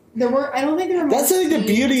Gremlins. There were. I don't think there were. That's more the themed.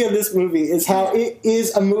 beauty of this movie is how it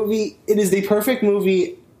is a movie. It is the perfect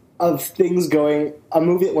movie of things going. A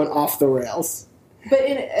movie that went off the rails but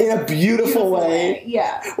in a beautiful way.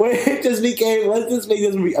 Yeah. Where it just became, let's just make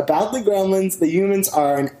this movie about the Gremlins. The humans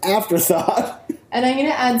are an afterthought. And I'm going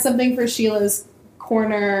to add something for Sheila's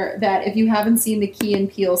corner that if you haven't seen the Key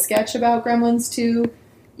and Peele sketch about Gremlins 2,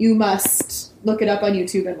 you must look it up on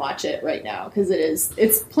YouTube and watch it right now because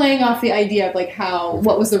it's playing off the idea of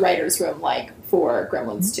what was the writer's room like for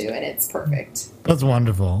Gremlins 2, and it's perfect. That's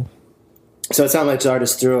wonderful. So it's not like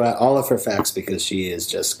Zardis threw out all of her facts because she is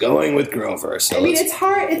just going with Grover. So I mean, it's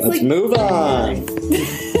hard. It's let's move on.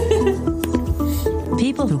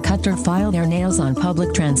 People who cut or file their nails on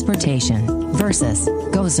public transportation versus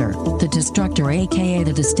Gozer, the Destructor, aka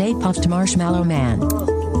the Stay Puffed Marshmallow Man.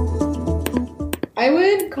 I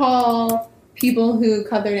would call people who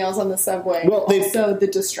cut their nails on the subway also the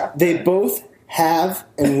Destructor. They both have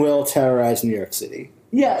and will terrorize New York City.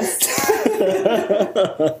 Yes.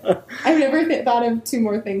 I've never thought of two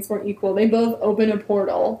more things more equal. They both open a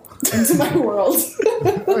portal into my world.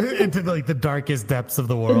 Into the darkest depths of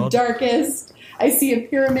the The world. darkest. I see a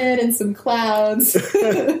pyramid and some clouds. So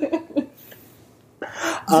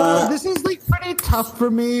this is pretty tough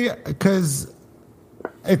for me because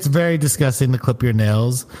it's very disgusting to clip your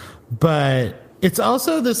nails, but it's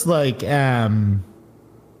also this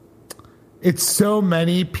it's so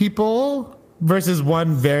many people versus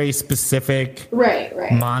one very specific right.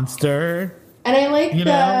 monster. And I like You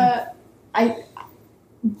know?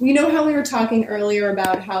 you know how we were talking earlier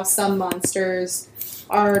about how some monsters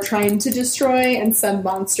are trying to destroy and some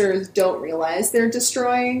monsters don't realize they're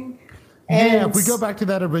destroying. Yeah, if we go back to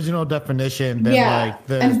that original definition, then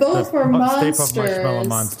and both were Stay Puft Marshmallow monsters.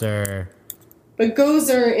 Monster. But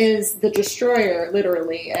Gozer is the destroyer,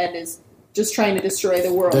 literally, and is just trying to destroy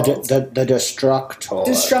the world. The Destructor.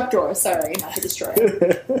 Destructor, sorry, not the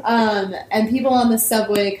destroyer. And people on the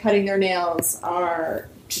subway cutting their nails are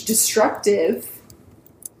destructive,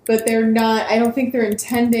 but they're not. I don't think they're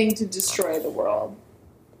intending to destroy the world.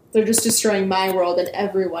 They're just destroying my world and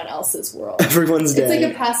everyone else's world. Everyone's day. It's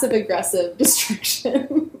like a passive-aggressive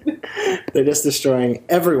destruction. They're just destroying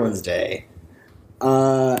everyone's day.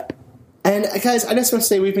 And guys, I just want to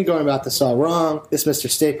say we've been going about this all wrong. This Mr.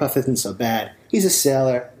 Stay Puft isn't so bad. He's a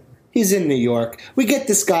sailor. He's in New York. We get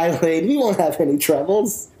this guy laid. We won't have any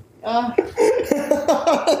troubles. So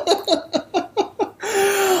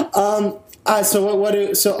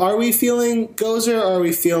are we feeling Gozer or are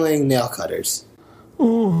we feeling nail cutters?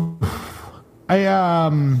 Ooh.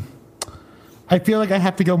 I feel like I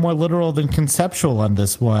have to go more literal than conceptual on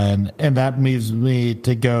this one, and that moves me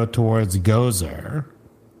to go towards Gozer.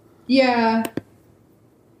 Yeah.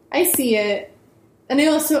 I see it. And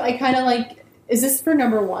I kind of like, is this for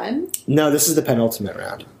number one? No, this is the penultimate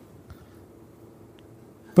round.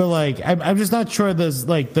 But I'm just not sure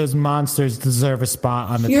those monsters deserve a spot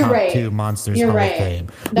on the You're top right. 2 monsters You're Hall right. of Fame.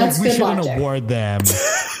 That's we good shouldn't logic. award them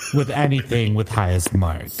with anything with highest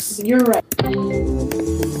marks. You're right.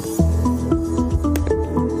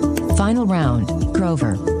 Final round,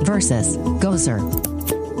 Grover versus Gozer.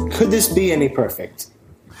 Could this be any perfect?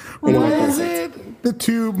 What is it? The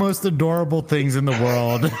 2 most adorable things in the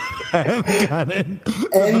world have gotten.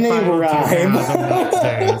 And they final 2 rhyme. rounds of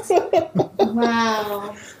monsters.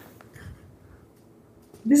 Wow.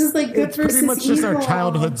 This is like good It's versus pretty much just our evil.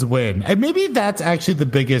 childhood's win. And maybe that's actually the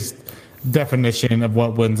biggest definition of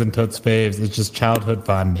what wins in Totes Faves. It's just childhood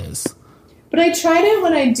fondness. But I try to,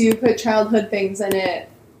 when I do put childhood things in it,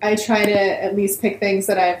 I try to at least pick things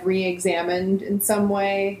that I've re-examined in some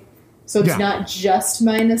way. So it's not just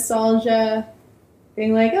my nostalgia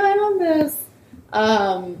being like, oh, I love this.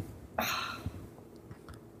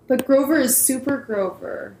 But Grover is Super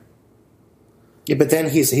Grover. Yeah, but then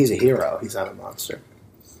he's a hero. He's not a monster.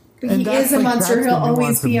 But he is a monster. He'll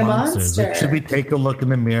always be a monster. Like, should we take a look in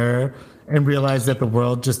the mirror and realize that the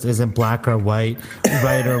world just isn't black or white,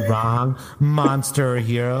 right or wrong, monster or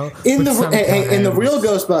hero? In the real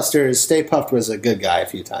Ghostbusters, Stay Puft was a good guy a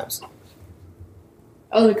few times.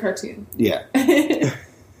 Oh, the cartoon. Yeah.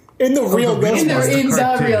 In the real Ghostbusters. In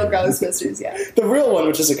the real Ghostbusters, yeah. The real one,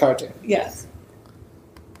 which is a cartoon. Yes.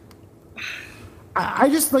 I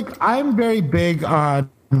just, like, I'm very big on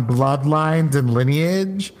bloodlines and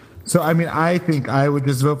lineage. So, I mean, I think I would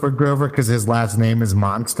just vote for Grover because his last name is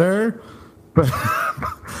Monster.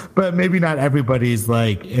 But maybe not everybody's,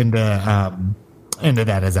 like, into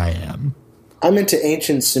that as I am. I'm into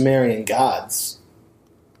ancient Sumerian gods.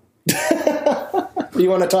 You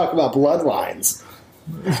want to talk about bloodlines?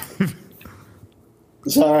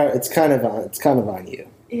 Sorry, it's kind of on you.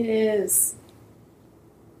 It is.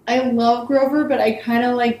 I love Grover, but I kind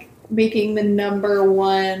of like making the number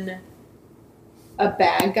one a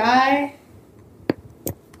bad guy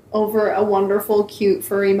over a wonderful, cute,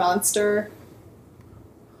 furry monster.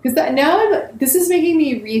 Because this is making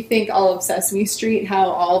me rethink all of Sesame Street, how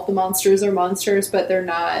all of the monsters are monsters, but they're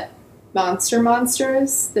not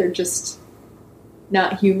monsters. They're just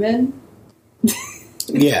not human.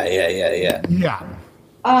 Yeah.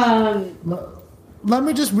 Let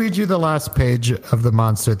me just read you the last page of the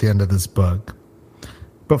monster at the end of this book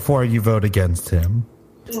before you vote against him.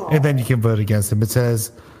 Aww. And then you can vote against him. It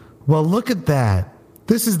says, well, look at that.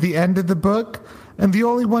 This is the end of the book, and the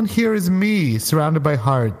only one here is me, surrounded by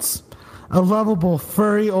hearts. A lovable,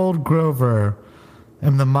 furry old Grover.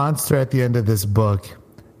 I'm the monster at the end of this book.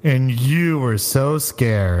 And you were so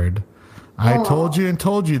scared. I told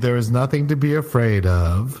you there was nothing to be afraid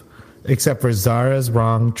of, except for Zara's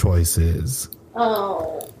wrong choices.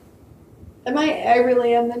 Oh. I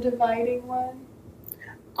really am the dividing one?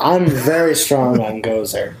 I'm very strong on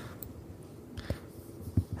Gozer.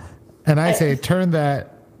 And I say turn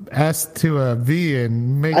that S to a V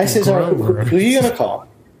and make it Zara, Grover. who are you going to call?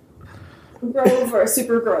 Grover,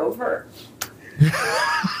 Super Grover.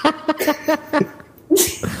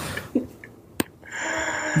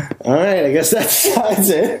 All right, I guess that decides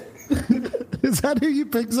it. Is that who you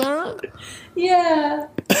pick, Zara? Yeah.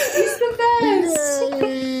 He's the best.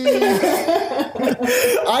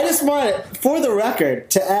 I just want it, for the record,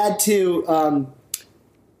 to add to,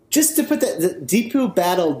 just to put that Deepu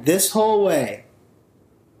battled this whole way.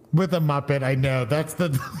 With a Muppet, I know. That's the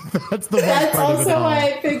That's also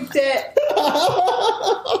why I picked it.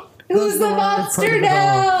 Who's the monster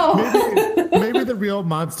now? Maybe the real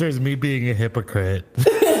monster is me being a hypocrite.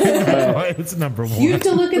 That's why it's number one. You have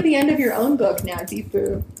to look at the end of your own book now,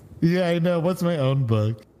 Deepu. Yeah, I know. What's my own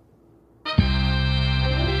book?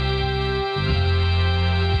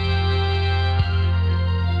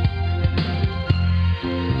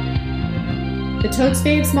 The Totes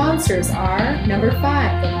Faves monsters are number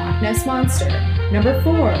 5, the Loch Ness Monster. Number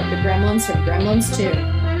 4, the Gremlins from Gremlins 2.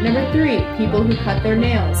 Number 3, people who cut their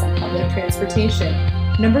nails on public transportation.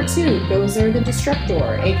 Number 2, Gozer the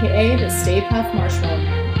Destructor, aka the Stay Puft Marshmallow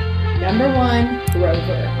Man. Number 1,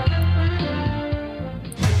 Grover.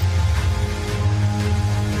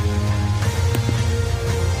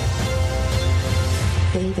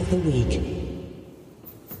 Fave of the week.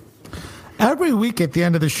 Every week at the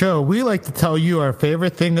end of the show, we like to tell you our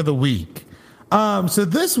favorite thing of the week. So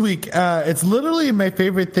this week, it's literally my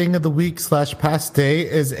favorite thing of the week / past day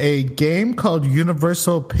is a game called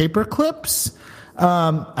Universal Paperclips.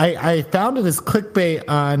 I found it as clickbait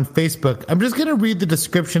on Facebook. I'm just going to read the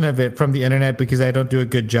description of it from the internet because I don't do a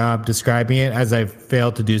good job describing it, as I've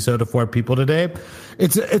failed to do so to 4 people today.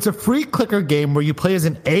 It's a free clicker game where you play as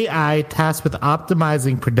an AI tasked with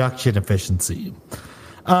optimizing production efficiency.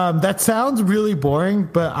 That sounds really boring,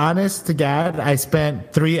 but honest to God, I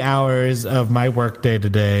spent 3 hours of my workday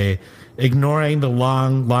today ignoring the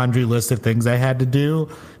long laundry list of things I had to do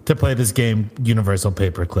to play this game, Universal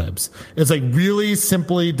Paperclips. It's like really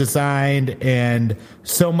simply designed and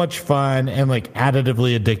so much fun and like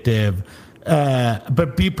additively addictive.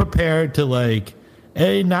 But be prepared to like,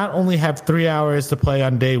 not only have 3 hours to play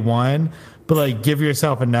on day 1, but like give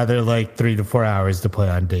yourself another like 3 to 4 hours to play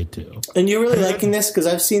on day 2. And you're really liking this? Because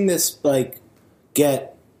I've seen this I've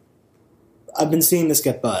been seeing this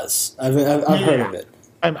get buzz. I've heard of it.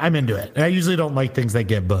 I'm into it. And I usually don't like things that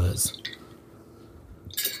get buzz.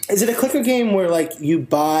 Is it a clicker game where like you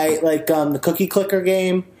buy like the cookie clicker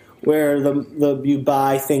game where the you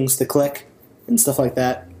buy things to click and stuff like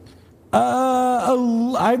that?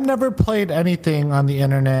 I've never played anything on the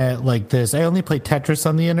internet like this. I only play Tetris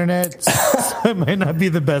on the internet, so I might not be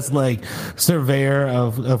the best like surveyor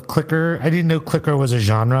of clicker. I didn't know clicker was a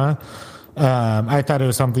genre. I thought it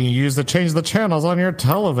was something you use to change the channels on your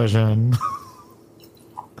television.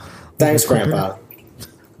 Thanks, Grandpa.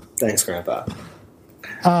 Thanks, Grandpa.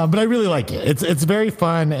 But I really like it. It's very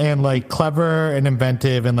fun and like clever and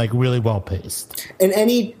inventive and like really well paced. And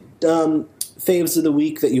any faves of the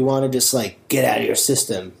week that you want to just like get out of your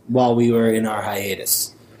system while we were in our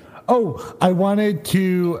hiatus? Oh, I wanted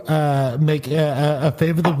to make a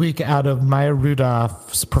fave of the week out of Maya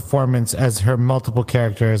Rudolph's performance as her multiple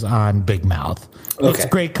characters on Big Mouth. It's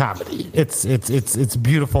great comedy. It's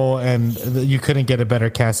beautiful, and you couldn't get a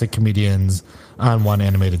better cast of comedians on one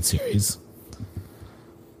animated series.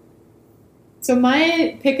 So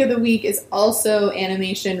my pick of the week is also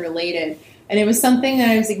animation related. And it was something that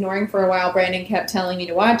I was ignoring for a while. Brandon kept telling me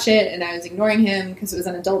to watch it, and I was ignoring him because it was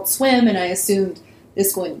on Adult Swim, and I assumed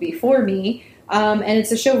this wouldn't be for me. And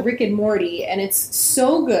it's a show, Rick and Morty, and it's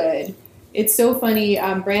so good. It's so funny.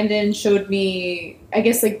 Brandon showed me, I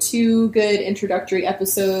guess, like 2 good introductory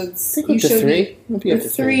episodes. I think up to 3. Me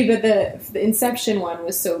three, but the Inception one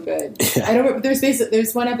was so good. Yeah. I don't.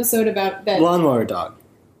 There's one episode about that Lawnmower Dog.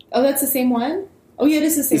 Oh, that's the same one? Oh, yeah, it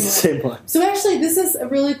is the same one. It's the same one. So actually, this is a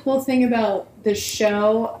really cool thing about the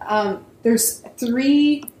show. There's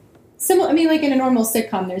 3 similar. I mean, like in a normal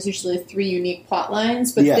sitcom, there's usually 3 unique plot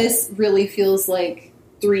lines, but this really feels like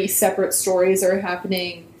 3 separate stories are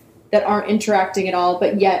happening that aren't interacting at all,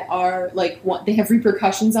 but yet are like they have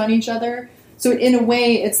repercussions on each other. So in a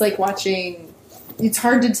way, it's like watching. It's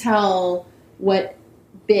hard to tell what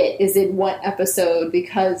bit is in what episode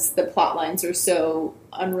because the plot lines are so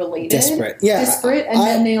unrelated, disparate, and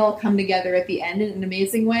then they all come together at the end in an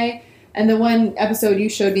amazing way. And the one episode you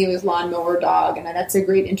showed me was Lawnmower Dog, and that's a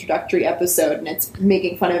great introductory episode, and it's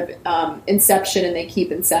making fun of Inception, and they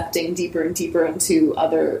keep incepting deeper and deeper into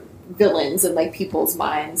other villains and like people's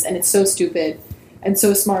minds, and it's so stupid and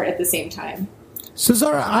so smart at the same time. So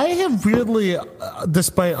Zara, I have really,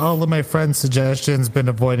 despite all of my friends' suggestions, been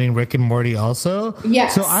avoiding Rick and Morty also.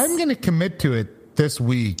 Yes. So I'm going to commit to it this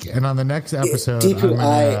week, and on the next episode, Deepu,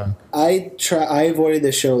 I avoided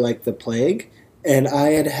the show like the plague, and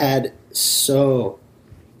I had so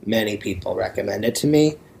many people recommend it to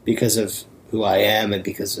me because of who I am and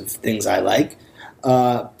because of things I like.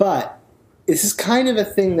 But this is kind of a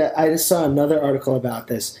thing that I just saw another article about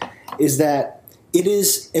this, is that it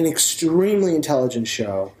is an extremely intelligent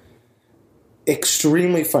show,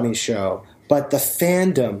 extremely funny show, but the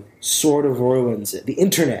fandom sort of ruins it. The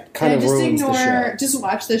internet kind of ruins the show. Just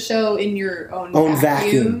watch the show in your own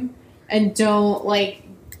vacuum and don't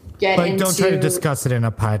get into... Don't try to discuss it in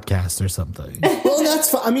a podcast or something. Well,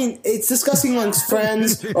 that's fine. I mean, it's discussing amongst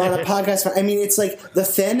friends or on a podcast. I mean, it's like the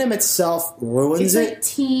fandom itself ruins it.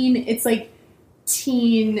 It's like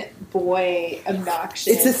teen boy obnoxious.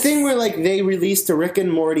 It's the thing where they released a Rick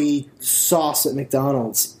and Morty sauce at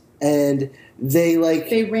McDonald's, and they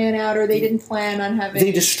ran out, or they didn't plan on having.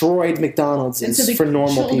 They destroyed McDonald's for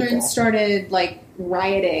normal people. Children started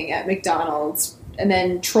rioting at McDonald's and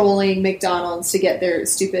then trolling McDonald's to get their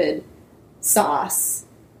stupid sauce,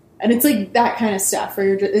 and it's like that kind of stuff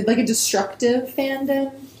where you're like a destructive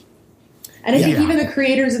fandom. And I think even the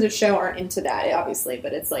creators of the show aren't into that, obviously,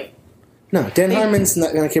 but it's like. No, Dan Harmon's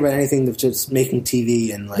not going to care about anything but just making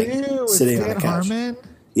TV and sitting on the couch. Harmon?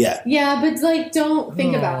 Yeah. Yeah, but don't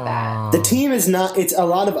think about that. The team is not. It's a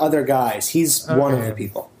lot of other guys. He's one of the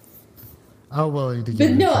people. Oh well,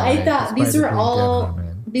 but no, I thought these are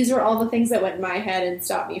all the things that went in my head and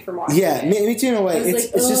stopped me from watching. Yeah, me too. In a way,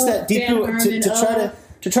 it's just that Deepu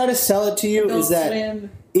to try to sell it to you is that it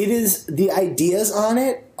is the ideas on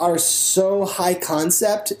it are so high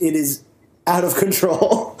concept. It is out of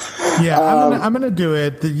control. Yeah, I'm gonna do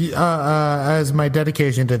it as my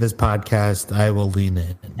dedication to this podcast. I will lean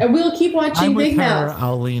in, and we'll keep watching Big Mouth.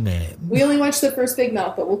 I'll lean in. We only watched the first Big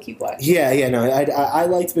Mouth, but we'll keep watching. Yeah, no, I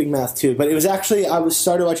liked Big Mouth too, but it was actually I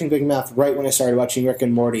started watching Big Mouth right when I started watching Rick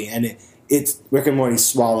and Morty, and it's Rick and Morty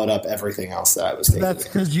swallowed up everything else that I was thinking. That's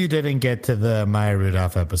because you didn't get to the Maya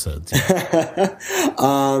Rudolph episodes.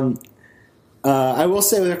 I will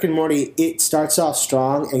say with Rick and Morty, it starts off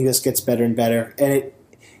strong and just gets better and better, and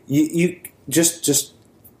you're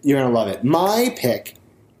gonna love it. My pick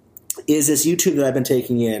is this YouTube that I've been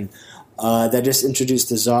taking in that just introduced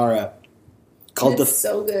to Zara called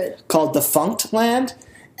so good. Called Defunct Land,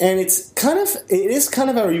 And it is kind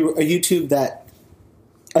of a YouTube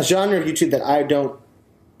a genre of YouTube that I don't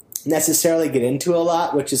necessarily get into a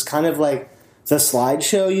lot, which is kind of like the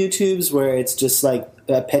slideshow YouTubes where it's just like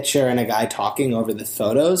a picture and a guy talking over the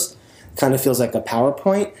photos. Kind of feels like a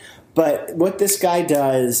PowerPoint. But what this guy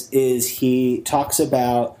does is he talks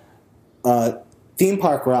about theme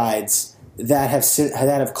park rides that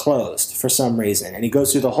have closed for some reason, and he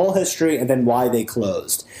goes through the whole history and then why they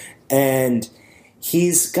closed. And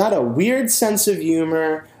he's got a weird sense of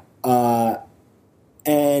humor,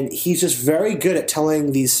 and he's just very good at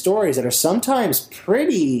telling these stories that are sometimes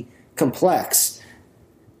pretty complex.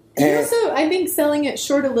 And also, I think, selling it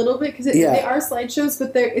short a little bit, because they are slideshows,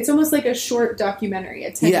 but it's almost like a short documentary,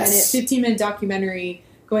 a 10-minute, 15-minute documentary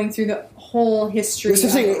going through the whole history of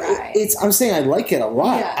the ride. I'm saying I like it a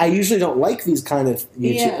lot. Yeah. I usually don't like these kind of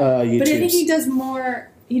YouTubes. But I think he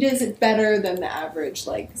does it better than the average,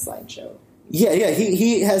 like, slideshow. Yeah,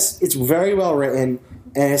 it's very well written,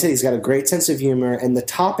 and I said he's got a great sense of humor, and the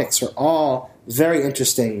topics are all very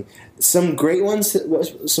interesting. Some great ones to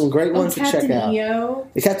check out. EO.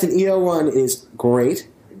 The Captain EO one is great.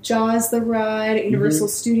 Jaws the ride at Universal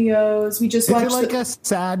Studios. We just watched. Is it like a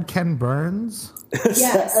sad Ken Burns?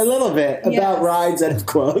 Yes, a little bit about rides that have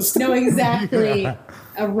closed. No, exactly.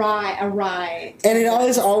 A ride. And it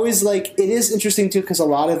is always like, it is interesting too, because a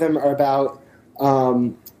lot of them are about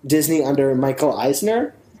Disney under Michael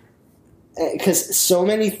Eisner, because so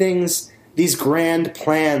many things, these grand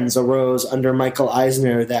plans arose under Michael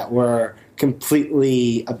Eisner that were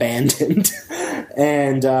completely abandoned.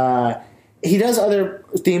 And he does other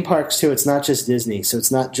theme parks too. It's not just Disney, so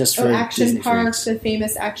it's not just for Action Disney Park, freaks. the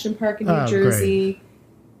famous Action Park in New Jersey.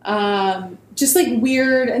 Just like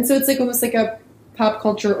weird, and so it's like almost like a pop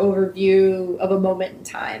culture overview of a moment in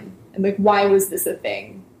time, and like, why was this a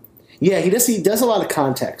thing? Yeah, he does a lot of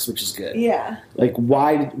context, which is good. Yeah, like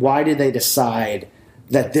why did they decide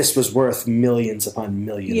that this was worth millions upon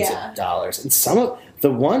millions of dollars? And some of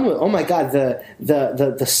the one, oh my god,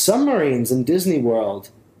 the submarines in Disney World.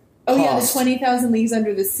 Oh yeah, the 20,000 Leagues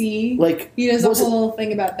Under the Sea. Like, he does a whole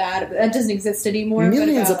thing about that. That doesn't exist anymore.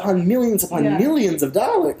 Millions upon millions upon millions of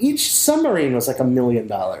dollars. Each submarine was like $1 million.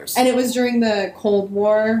 And it was during the Cold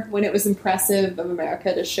War, when it was impressive of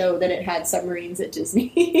America to show that it had submarines at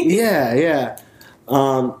Disney. Yeah.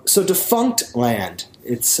 So Defunct Land,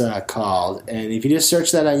 it's called, and if you just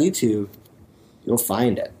search that on YouTube, you'll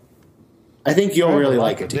find it. I think you'll really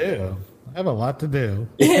like it too. I have a lot to do.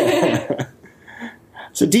 Yeah.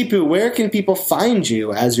 So, Deepu, where can people find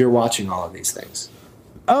you as you're watching all of these things?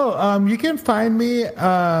 You can find me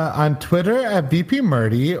on Twitter at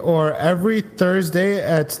BPMurdy, or every Thursday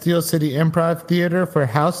at Steel City Improv Theater for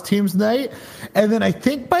House Teams Night. And then I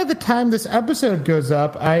think by the time this episode goes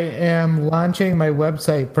up, I am launching my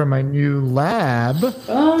website for my new lab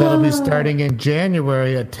that'll be starting in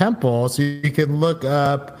January at Temple. So you can look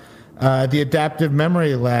up the Adaptive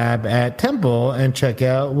Memory Lab at Temple and check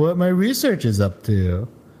out what my research is up to.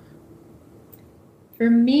 For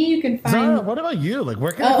me, you can find... Zara, what about you? Like,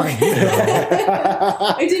 where can I find you?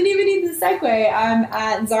 I didn't even need the segue. I'm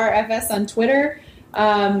at ZaraFS on Twitter.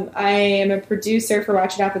 I am a producer for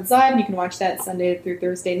Watch It Happens Live, and you can watch that Sunday through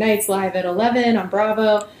Thursday nights live at 11 on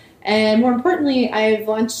Bravo. And more importantly, I've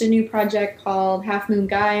launched a new project called Half Moon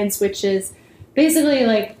Guides, which is basically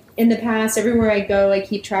like, in the past, everywhere I go, I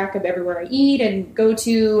keep track of everywhere I eat and go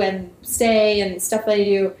to and stay and stuff that I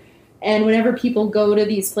do. And whenever people go to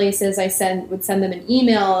these places, I would send them an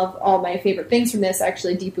email of all my favorite things from this.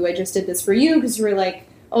 Actually, Deepu, I just did this for you because you were like,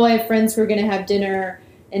 oh, I have friends who are going to have dinner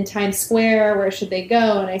in Times Square. Where should they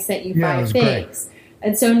go? And I sent you 5 things. Great.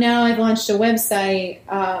 And so now I've launched a website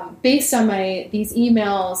based on these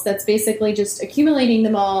emails that's basically just accumulating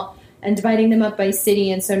them all and dividing them up by city.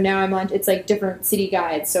 And so now it's like different city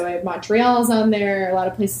guides. So I have Montreal's on there, a lot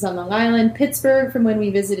of places on Long Island, Pittsburgh from when we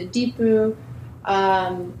visited Deepu,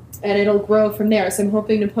 and it'll grow from there. So I'm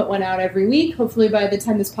hoping to put one out every week. Hopefully by the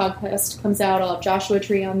time this podcast comes out, I'll have Joshua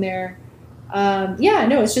Tree on there.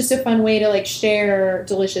 It's just a fun way to like share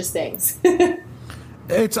delicious things.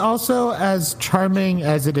 It's also as charming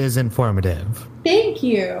as it is informative. Thank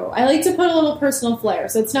you. I like to put a little personal flair.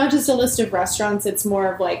 So it's not just a list of restaurants. It's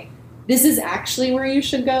more of like, this is actually where you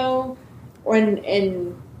should go.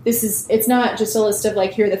 It's not just a list of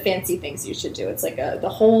like, here are the fancy things you should do. It's like the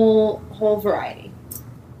whole variety.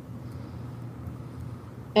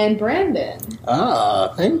 And Brandon.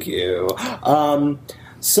 Thank you.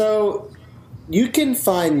 So you can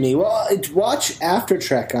find me, watch After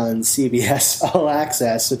Trek on CBS All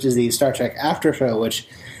Access, which is the Star Trek After Show, which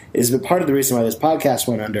is part of the reason why this podcast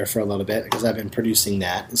went under for a little bit, because I've been producing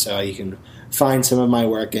that. And so you can find some of my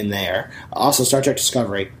work in there. Also, Star Trek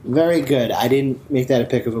Discovery, very good. I didn't make that a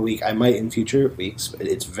pick of the week. I might in future weeks, but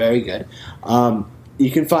it's very good. You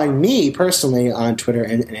can find me personally on Twitter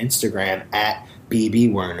and Instagram at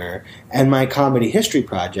BB Werner, and my comedy history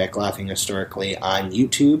project, Laughing Historically, on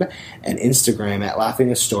YouTube and Instagram at Laughing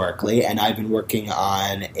Historically. And I've been working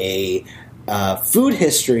on a food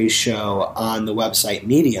history show on the website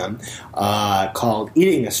Medium called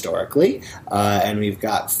Eating Historically, and we've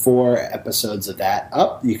got 4 episodes of that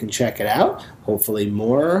up. You can check it out. Hopefully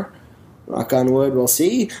more. Knock on wood, we'll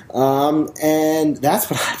see. And that's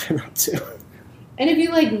what I've been up to. And if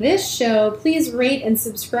you like this show, please rate and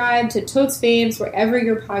subscribe to Totes Faves wherever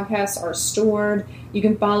your podcasts are stored. You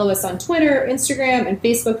can follow us on Twitter, Instagram, and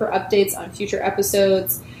Facebook for updates on future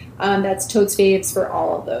episodes. That's Totes Faves for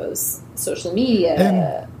all of those social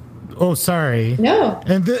media. Sorry. No.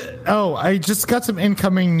 And I just got some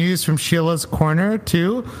incoming news from Sheila's Corner,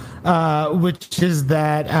 too, which is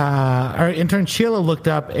that our intern Sheila looked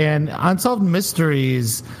up, and Unsolved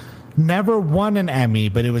Mysteries never won an Emmy,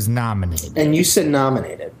 but it was nominated. And you said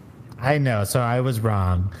nominated. I know, so I was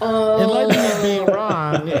wrong. In light of being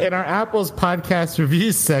wrong, in our Apple's podcast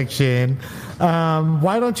reviews section,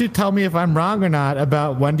 why don't you tell me if I'm wrong or not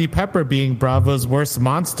about Wendy Pepper being Bravo's worst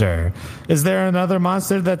monster? Is there another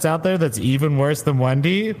monster that's out there that's even worse than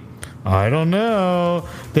Wendy? I don't know.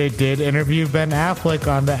 They did interview Ben Affleck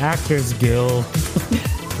on the Actors Guild.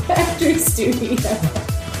 Actors Studio.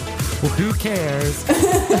 Well, who cares?